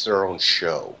now makes their own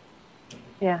show.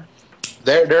 Yeah.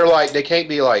 They're like, they can't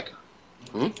be like,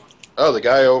 oh, the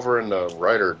guy over in the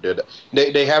writer did.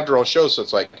 They have their own show, so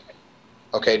it's like,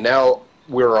 okay, now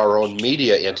we're our own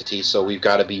media entity, so we've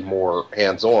got to be more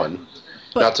hands-on.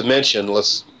 Not to mention,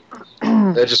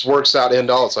 that just works out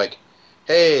end all. It's like,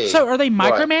 hey. So are they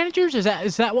micromanagers?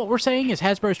 Is that what we're saying? Is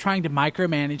Hasbro's trying to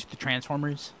micromanage the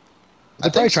Transformers? They're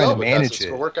probably trying to manage it.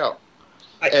 It's work out.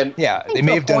 And they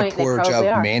may have done a poor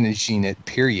job managing it,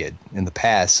 period, in the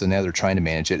past, so now they're trying to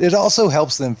manage it. It also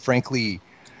helps them, frankly,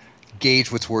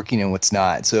 gauge what's working and what's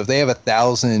not. So if they have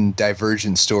 1,000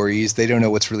 divergent stories, they don't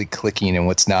know what's really clicking and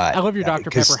what's not. I love your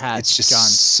Dr. Pepper hat, it's just John.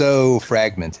 so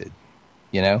fragmented,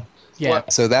 you know? Yeah.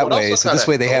 So this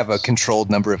way they have a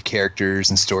controlled number of characters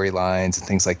and storylines and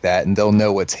things like that, and they'll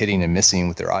know what's hitting and missing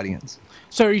with their audience.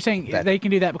 So are you saying they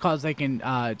can do that because they can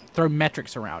throw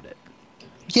metrics around it?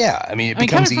 Yeah, I mean, it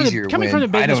becomes easier coming from the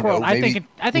business world. I think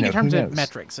in terms of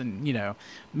metrics and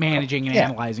managing and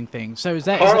analyzing things. So is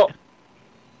that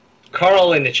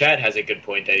Carl in the chat has a good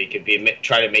point that he could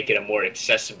try to make it a more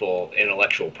accessible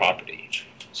intellectual property,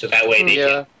 so that way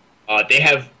they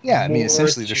have. Yeah, I mean,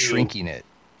 essentially they're shrinking it.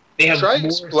 They have try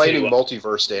explaining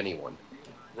multiverse to anyone.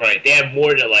 Right, they have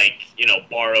more to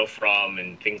borrow from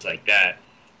and things like that.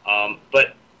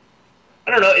 But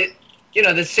I don't know.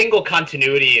 The single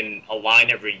continuity in a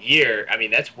line every year, I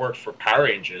mean, that's worked for Power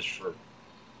Rangers for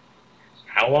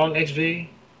how long, XV?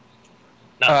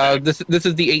 This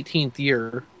is the 18th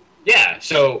year. Yeah,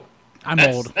 so I'm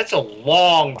old. That's a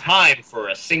long time for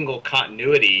a single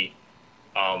continuity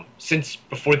since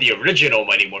before the original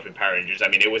Mighty Morphin Power Rangers. I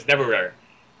mean, it was never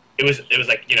it was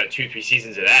like 2-3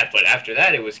 seasons of that, but after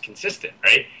that it was consistent,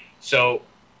 right? So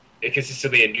it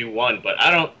consistently a new one, but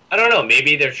I don't know.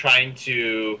 Maybe they're trying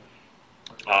to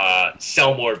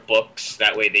sell more books.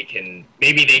 That way they can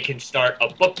start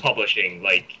a book publishing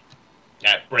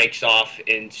that breaks off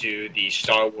into the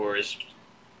Star Wars,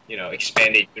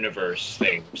 expanded universe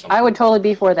thing. Or something. I would totally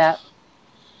be for that.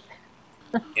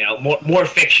 More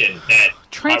fiction. That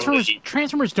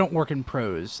Transformers don't work in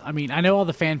prose. I mean, I know all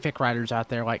the fanfic writers out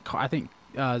there. Like I think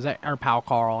is that our pal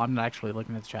Carl? I'm not actually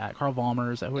looking at the chat. Carl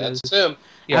Vollmer, is that who it is? That's him.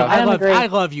 Yeah, I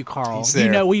love you, Carl.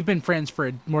 We've been friends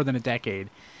for more than a decade.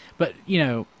 But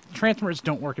Transformers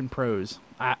don't work in prose.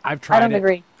 I've tried. I don't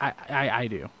agree. I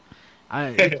do.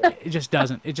 It just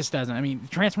doesn't. It just doesn't. I mean,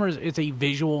 Transformers. It's a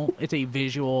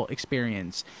visual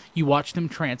experience. You watch them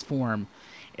transform.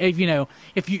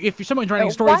 If someone's writing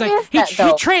a story, it's like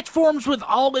he transforms with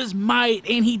all his might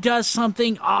and he does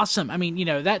something awesome. I mean,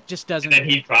 that just doesn't. And then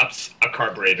he drops a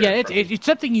carburetor. Yeah, it's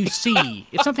something you see.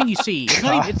 It's something you see. It's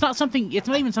not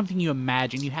even something you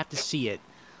imagine. You have to see it.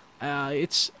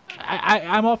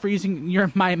 I'm all for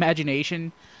using my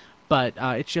imagination, but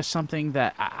it's just something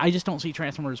that I just don't see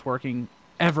Transformers working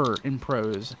ever in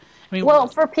prose. I mean, well,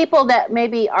 for people that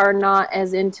maybe are not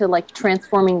as into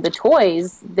transforming the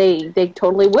toys, they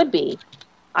totally would be.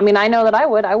 I mean, I know that I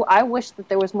would. I wish that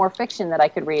there was more fiction that I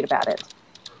could read about it.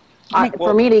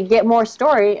 For me to get more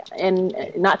story and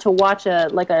not to watch a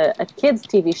kids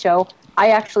TV show, I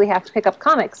actually have to pick up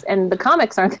comics, and the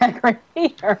comics aren't that great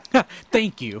either.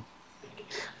 Thank you.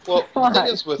 Well, the thing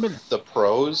is with the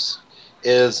prose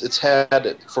is it's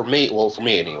had, for me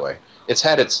anyway, it's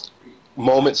had its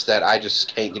moments that I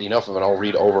just can't get enough of, and I'll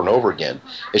read over and over again.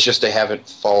 It's just they haven't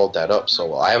followed that up so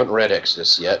well. I haven't read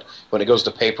Exodus yet. When it goes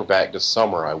to paperback this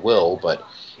summer, I will, but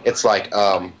it's like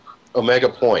Omega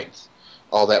Point,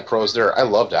 all that prose there. I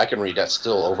loved it. I can read that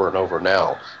still over and over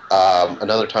now.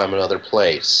 Another Time, Another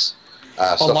Place.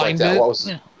 Stuff like that. What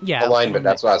was Alignment?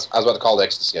 That's what I was about to call the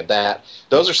Exodus again.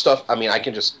 Those are stuff. I mean, I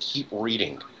can just keep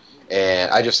reading,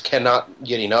 and I just cannot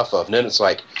get enough of. And then it's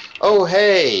like, oh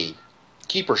hey,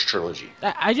 Keeper's trilogy.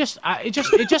 If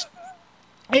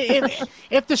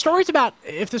the story's about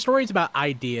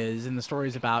ideas and the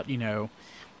story's about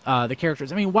the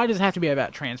characters. I mean, why does it have to be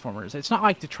about Transformers? It's not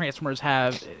like the Transformers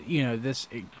have this.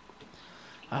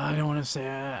 I don't want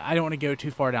to go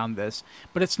too far down this,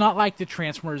 but it's not like the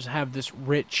Transformers have this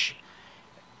rich,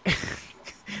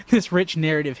 this rich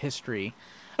narrative history.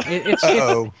 It's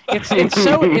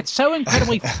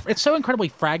so incredibly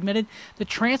fragmented. The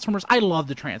Transformers, I love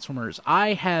the Transformers.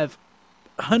 I have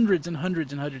hundreds and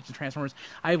hundreds and hundreds of Transformers.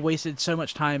 I've wasted so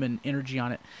much time and energy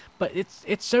on it, but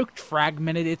it's so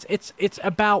fragmented. It's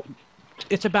about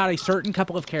a certain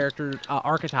couple of character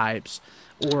archetypes,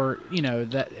 or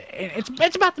that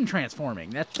it's about them transforming.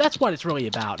 That's what it's really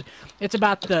about. It's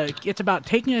about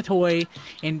taking a toy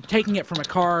and taking it from a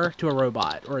car to a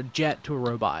robot, or a jet to a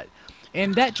robot.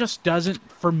 And that just doesn't,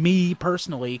 for me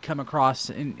personally, come across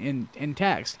in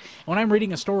text. When I'm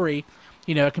reading a story,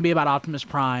 it can be about Optimus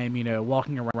Prime,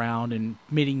 walking around and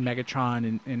meeting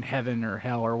Megatron in heaven or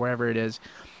hell or wherever it is.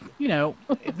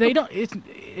 They don't.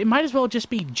 It might as well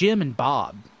just be Jim and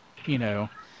Bob,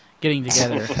 getting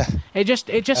together. It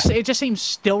just seems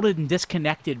stilted and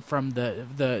disconnected from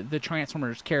the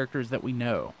Transformers characters that we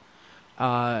know.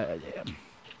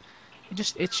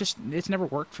 It's never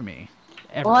worked for me.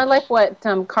 Ever. Well, I like what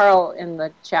Carl in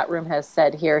the chat room has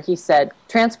said here. He said,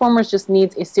 Transformers just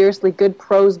needs a seriously good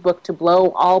prose book to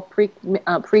blow all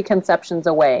preconceptions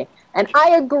away. And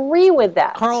I agree with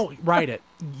that. Carl, write it.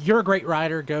 You're a great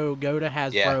writer. Go to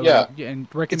Hasbro and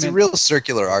recommend. It's a real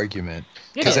circular argument.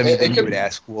 Because then you would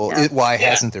ask, why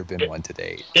hasn't there been one to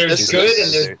date? There's good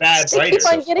and there's bad writers.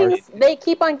 They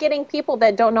keep on getting people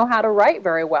that don't know how to write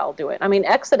very well do it. I mean,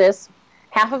 Exodus,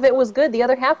 half of it was good. The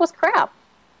other half was crap.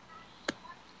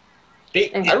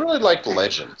 I really liked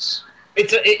Legends.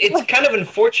 It's kind of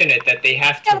unfortunate that they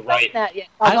have to write.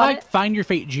 I like Find Your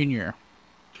Fate Jr.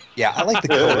 Yeah, I like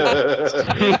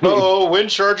the Oh,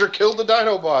 Windcharger killed the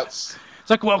Dinobots. It's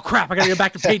like, well, crap, I gotta go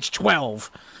back to page 12.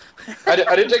 I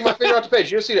didn't take my finger off the page.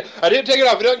 You see that? I didn't take it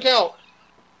off. It doesn't count.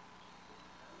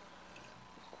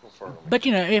 But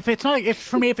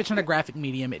for me, if it's not a graphic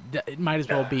medium, it might as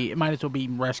well be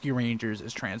Rescue Rangers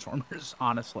as Transformers,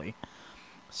 honestly.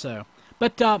 So.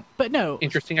 But no.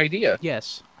 Interesting idea.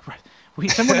 Yes.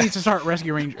 Someone needs to start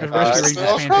Rescue Rangers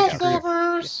fanfiction.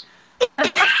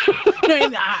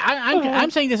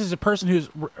 I'm saying this as a person who's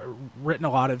written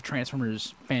a lot of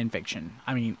Transformers fan fiction.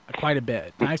 I mean, quite a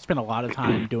bit. And I've spent a lot of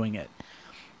time doing it.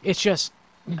 It's just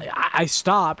I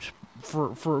stopped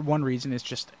for one reason. It's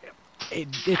just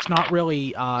it's not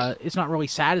really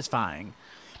satisfying,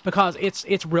 because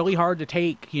it's really hard to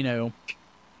take your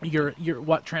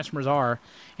what Transformers are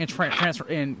and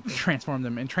transform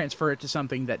them and transfer it to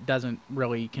something that doesn't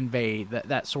really convey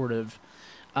that sort of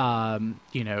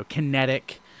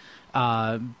kinetic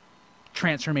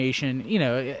transformation.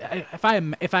 If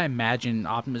I imagine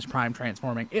Optimus Prime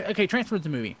transforming, Transformers the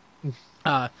movie,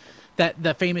 that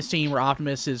the famous scene where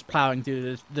Optimus is plowing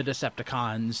through the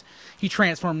Decepticons, he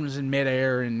transforms in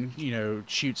midair and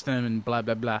shoots them and blah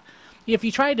blah blah. If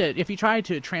you try to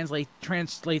translate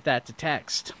that to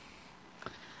text,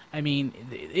 I mean,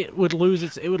 it would lose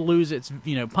its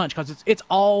punch, because it's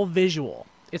all visual.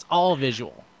 It's all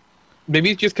visual.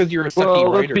 Maybe it's just because you're a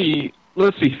sucky writer.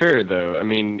 Let's be fair though. I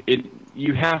mean,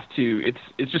 you have to.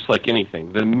 It's just like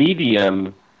anything. The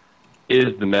medium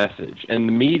is the message, and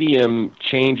the medium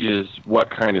changes what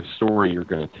kind of story you're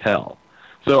going to tell.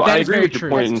 So I agree with your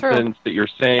point in the sense that you're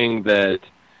saying that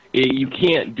you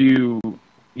can't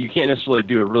necessarily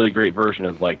do a really great version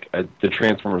of like the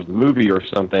Transformers the movie or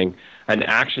something, an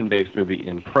action-based movie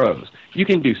in prose. You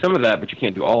can do some of that, but you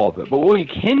can't do all of it. But what you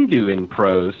can do in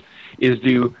prose is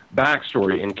do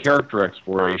backstory and character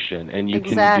exploration, and you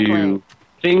can do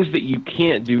things that you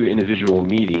can't do in a visual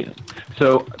medium.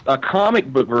 So a comic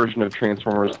book version of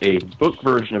Transformers, a book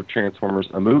version of Transformers,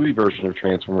 a movie version of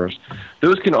Transformers,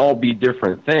 those can all be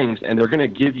different things, and they're going to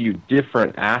give you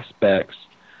different aspects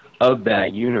of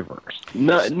that universe.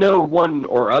 No one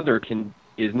or other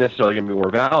is necessarily going to be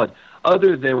more valid,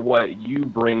 other than what you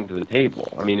bring to the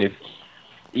table. I mean,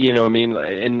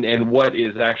 and what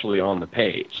is actually on the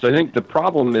page. So I think the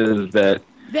problem is that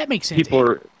makes sense.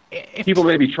 People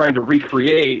may be trying to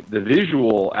recreate the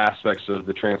visual aspects of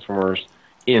the Transformers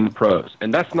in prose,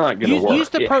 and that's not going to work.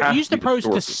 Use the prose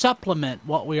to supplement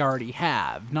what we already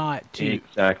have, not to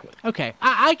exactly. Okay,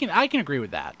 I can agree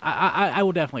with that. I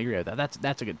will definitely agree with that.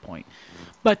 That's a good point.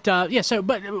 But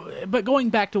but going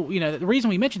back to the reason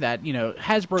we mentioned that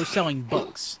Hasbro selling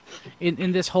books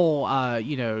in this whole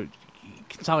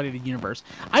consolidated universe,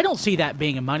 I don't see that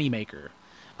being a moneymaker.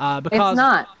 Because it's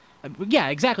not. Yeah,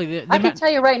 exactly. I can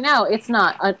tell you right now, it's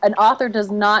not. An author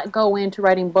does not go into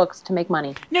writing books to make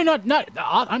money. No, not.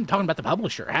 I'm talking about the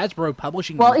publisher, Hasbro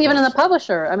publishing. Well, even in the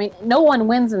publisher, I mean, no one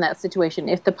wins in that situation.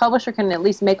 If the publisher can at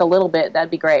least make a little bit,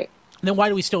 that'd be great. Then why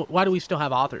do we still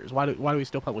have authors? Why do we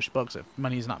still publish books if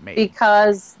money is not made?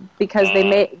 Because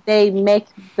they make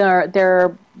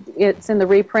their it's in the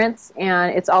reprints,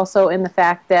 and it's also in the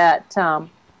fact that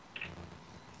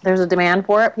There's a demand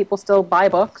for it. People still buy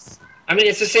books. I mean,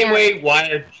 it's the same way why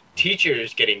are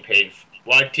teachers getting paid?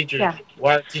 Why are teachers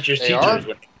teachers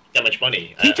with that much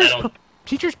money?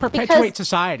 Teachers perpetuate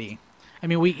society. I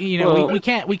mean, we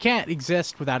can't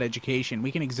exist without education.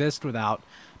 We can exist without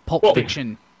pulp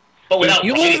fiction. But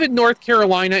you live in North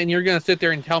Carolina, and you're going to sit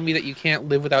there and tell me that you can't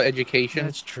live without education?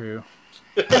 That's true.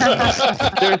 Damn,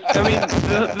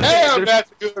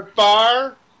 that's good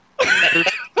fire.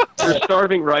 There's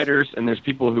starving writers, and there's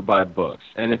people who buy books.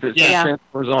 And if it says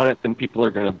Transformers on it, then people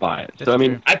are going to buy it. So, I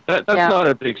mean, that's not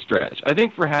a big stretch. I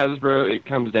think for Hasbro, it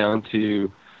comes down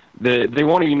to they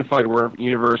want a unified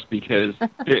universe because I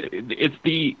think it's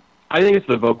the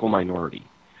vocal minority.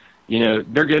 You know,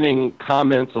 they're getting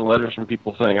comments and letters from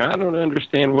people saying, I don't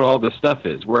understand what all this stuff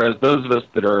is. Whereas those of us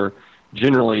that are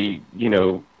generally, you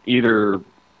know, either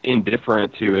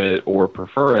indifferent to it or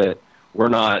prefer it, we're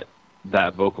not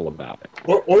that vocal about it.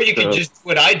 Or you can just do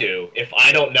what I do. If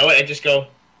I don't know it, I just go,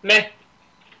 meh.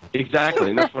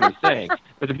 Exactly, and that's what I'm saying.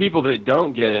 But the people that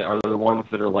don't get it are the ones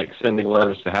that are like sending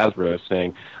letters to Hasbro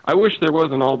saying, I wish there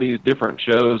wasn't all these different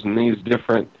shows and these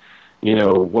different, you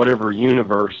know, whatever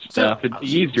universe stuff. It'd be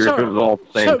easier if it was all the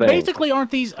same thing. So basically, aren't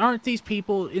these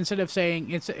people, instead of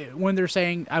saying when they're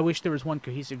saying I wish there was one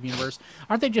cohesive universe,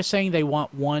 aren't they just saying they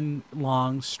want one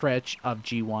long stretch of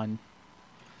G1?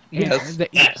 Yes.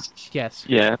 Yes.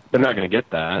 Yeah, they're not going to get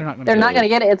that. They're not going to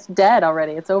get it. It's dead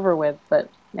already. It's over with. But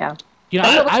yeah. You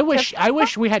know, I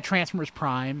wish we had Transformers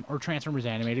Prime or Transformers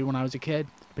Animated when I was a kid.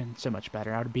 It'd been so much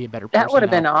better. I would be a better person. That would have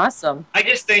been awesome. I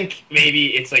just think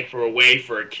maybe it's like for a way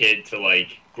for a kid to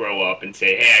like grow up and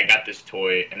say, "Hey, I got this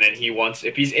toy," and then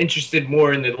if he's interested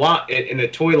more in the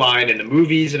toy line and the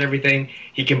movies and everything,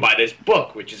 he can buy this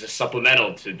book, which is a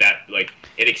supplemental to that. Like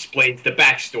it explains the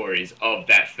backstories of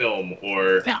that film,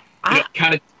 or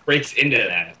kind of breaks into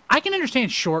that. I can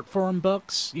understand short form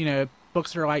books. You know,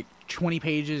 books that are like 20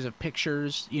 pages of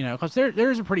pictures, you know, because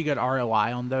there's a pretty good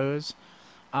ROI on those.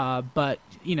 But,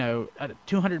 you know,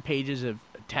 200 pages of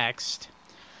text,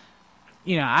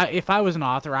 you know, if I was an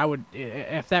author, I would,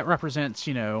 if that represents,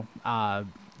 you know,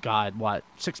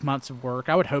 6 months of work,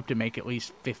 I would hope to make at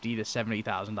least $50,000 to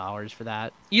 $70,000 for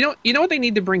that. You know what they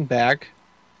need to bring back?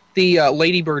 The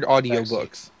Ladybird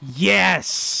audiobooks.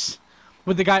 Yes!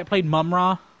 With the guy that played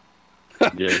Mum-Ra?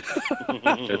 Yes.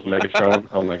 It's Megatron.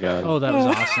 Oh my god. Oh, that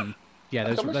was awesome.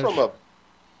 Yeah, Coming from a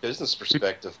business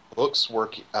perspective, books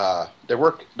work.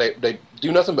 They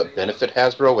do nothing but benefit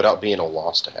Hasbro without being a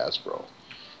loss to Hasbro.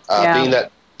 Being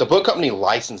that the book company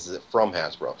licenses it from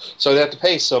Hasbro, so they have to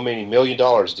pay so many $1 million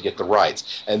to get the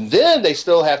rights, and then they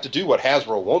still have to do what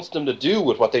Hasbro wants them to do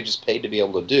with what they just paid to be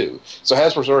able to do. So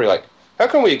Hasbro's already like, how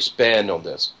can we expand on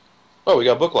this? Oh, we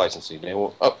got book licensing.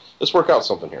 Let's work out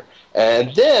something here.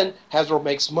 And then Hasbro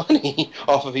makes money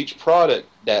off of each product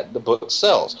that the book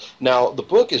sells. Now, the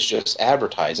book is just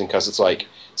advertising because it's like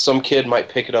some kid might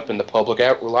pick it up in the public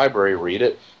library, read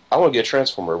it. I want to get a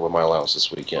Transformer with my allowance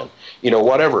this weekend. You know,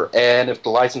 whatever. And if the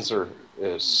licensor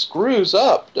screws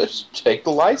up, just take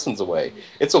the license away.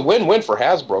 It's a win-win for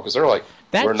Hasbro because they're like,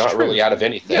 we're not really out of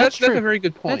anything. Yeah, that's a very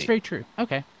good point. That's very true.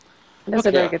 Okay. That's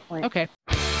a very good point. Okay.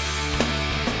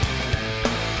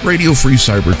 Radio Free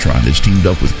Cybertron has teamed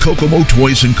up with Kokomo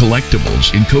Toys and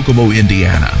Collectibles in Kokomo,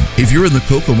 Indiana. If you're in the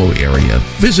Kokomo area,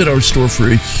 visit our store for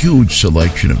a huge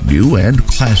selection of new and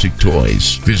classic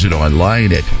toys. Visit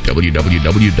online at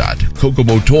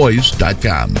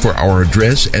www.kokomotoys.com for our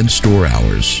address and store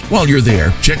hours. While you're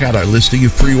there, check out our listing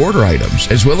of pre-order items,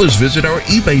 as well as visit our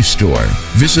eBay store.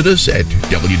 Visit us at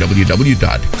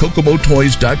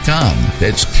www.kokomotoys.com.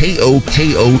 That's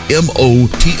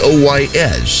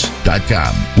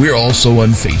KOKOMOTOYS.com. We're also on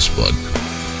Facebook.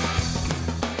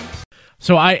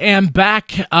 So I am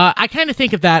back. I kind of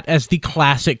think of that as the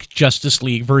classic Justice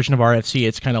League version of RFC.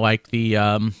 It's kind of like the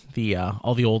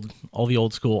all the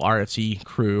old school RFC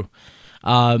crew,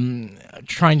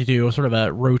 trying to do sort of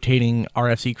a rotating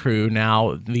RFC crew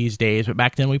now these days. But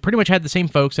back then we pretty much had the same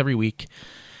folks every week,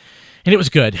 and it was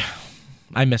good.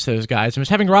 I miss those guys. I miss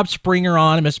having Rob Springer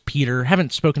on. I miss Peter.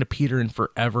 Haven't spoken to Peter in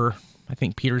forever. I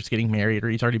think Peter's getting married, or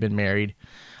he's already been married.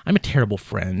 I'm a terrible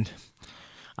friend.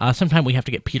 Sometime we have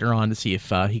to get Peter on to see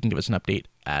if he can give us an update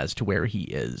as to where he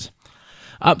is.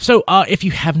 So if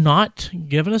you have not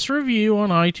given us a review on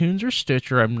iTunes or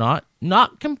Stitcher, I'm not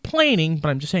complaining, but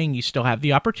I'm just saying you still have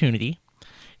the opportunity.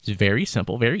 It's very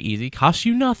simple, very easy, costs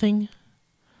you nothing,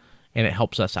 and it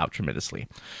helps us out tremendously.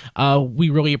 We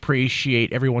really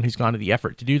appreciate everyone who's gone to the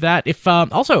effort to do that. If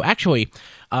also, actually,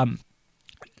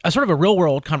 sort of a real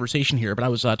world conversation here, but I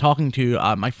was talking to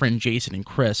my friend Jason and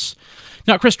Chris,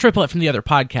 not Chris Triplett from the other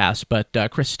podcast,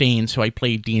 but Chris Staines, who I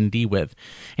played D&D with,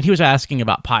 and he was asking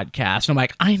about podcasts. And I'm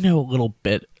like, I know a little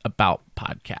bit about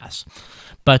podcasts,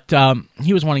 but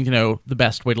he was wanting to know the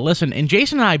best way to listen. And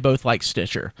Jason and I both like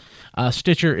Stitcher.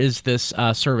 Stitcher is this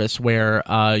service where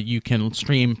you can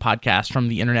stream podcasts from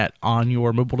the internet on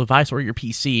your mobile device or your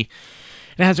PC.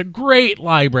 It has a great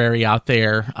library out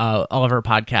there. All of our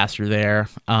podcasts are there.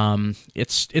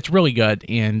 It's really good,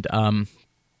 and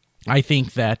I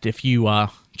think that if you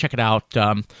check it out,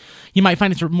 you might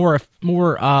find it's a more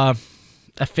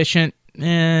efficient,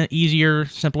 easier,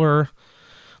 simpler,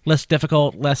 less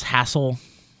difficult, less hassle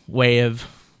way of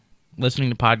listening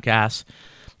to podcasts.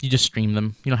 You just stream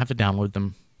them. You don't have to download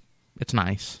them. It's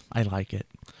nice. I like it.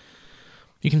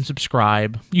 You can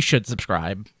subscribe. You should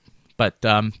subscribe, but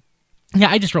yeah,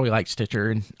 I just really like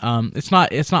Stitcher, and it's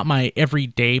not my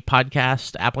everyday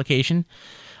podcast application.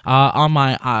 On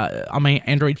my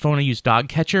Android phone, I use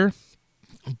Dogcatcher,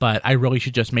 but I really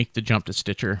should just make the jump to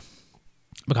Stitcher,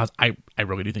 because I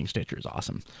really do think Stitcher is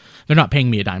awesome. They're not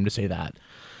paying me a dime to say that.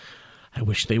 I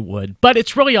wish they would, but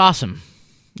it's really awesome.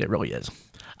 It really is.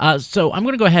 So I'm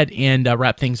going to go ahead and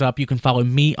wrap things up. You can follow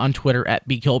me on Twitter at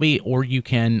bkilby, or you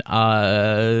can,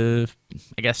 I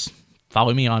guess,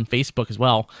 follow me on Facebook as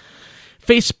well.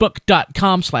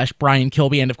 Facebook.com/Brian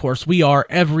Kilby. And of course, we are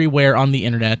everywhere on the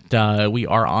internet. We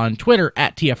are on Twitter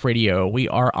at TF Radio. We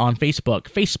are on Facebook,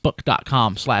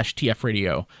 Facebook.com/TF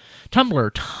Radio.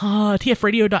 Tumblr,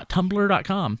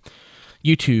 tfradio.tumblr.com.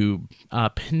 YouTube,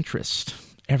 Pinterest,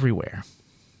 everywhere.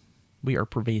 We are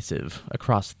pervasive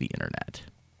across the internet.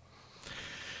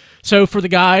 So for the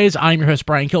guys, I'm your host,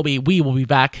 Brian Kilby. We will be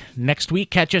back next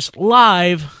week. Catch us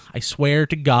live. I swear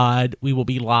to God, we will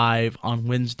be live on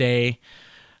Wednesday.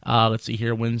 Let's see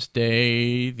here.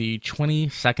 Wednesday, the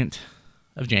 22nd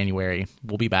of January.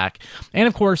 We'll be back. And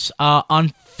of course,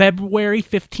 on February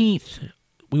 15th,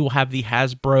 we will have the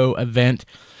Hasbro event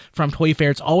from Toy Fair.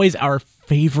 It's always our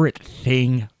favorite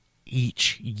thing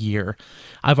each year.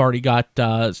 I've already got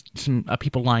some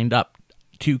people lined up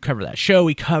to cover that show.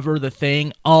 We cover the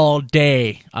thing all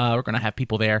day. We're going to have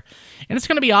people there, and it's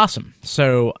going to be awesome.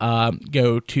 So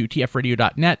go to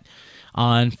tfradio.net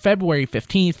on February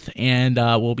 15th, and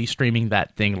we'll be streaming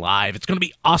that thing live. It's going to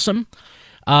be awesome.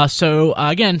 So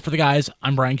again, for the guys,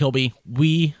 I'm Brian Kilby.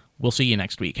 We will see you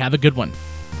next week. Have a good one.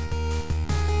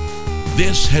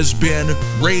 This has been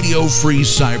Radio Free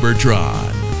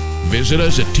Cybertron. Visit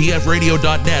us at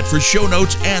tfradio.net for show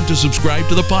notes and to subscribe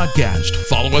to the podcast.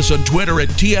 Follow us on Twitter at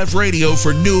tfradio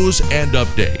for news and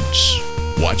updates.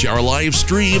 Watch our live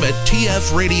stream at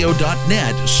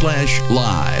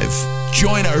tfradio.net/live.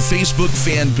 Join our Facebook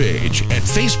fan page at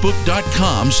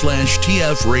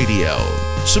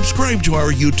facebook.com/tfradio. Subscribe to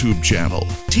our YouTube channel,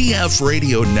 TF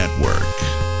Radio Network.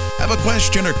 Have a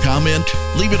question or comment?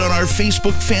 Leave it on our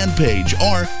Facebook fan page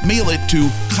or mail it to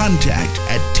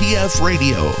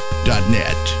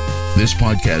contact@tfradio.net. This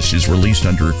podcast is released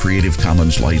under a Creative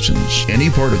Commons license.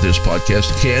 Any part of this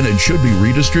podcast can and should be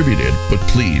redistributed, but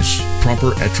please,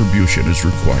 proper attribution is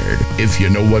required if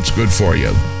you know what's good for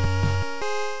you.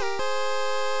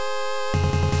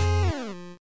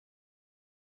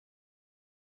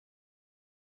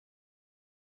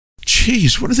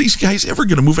 Jeez, when are these guys ever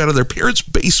going to move out of their parents'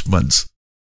 basements?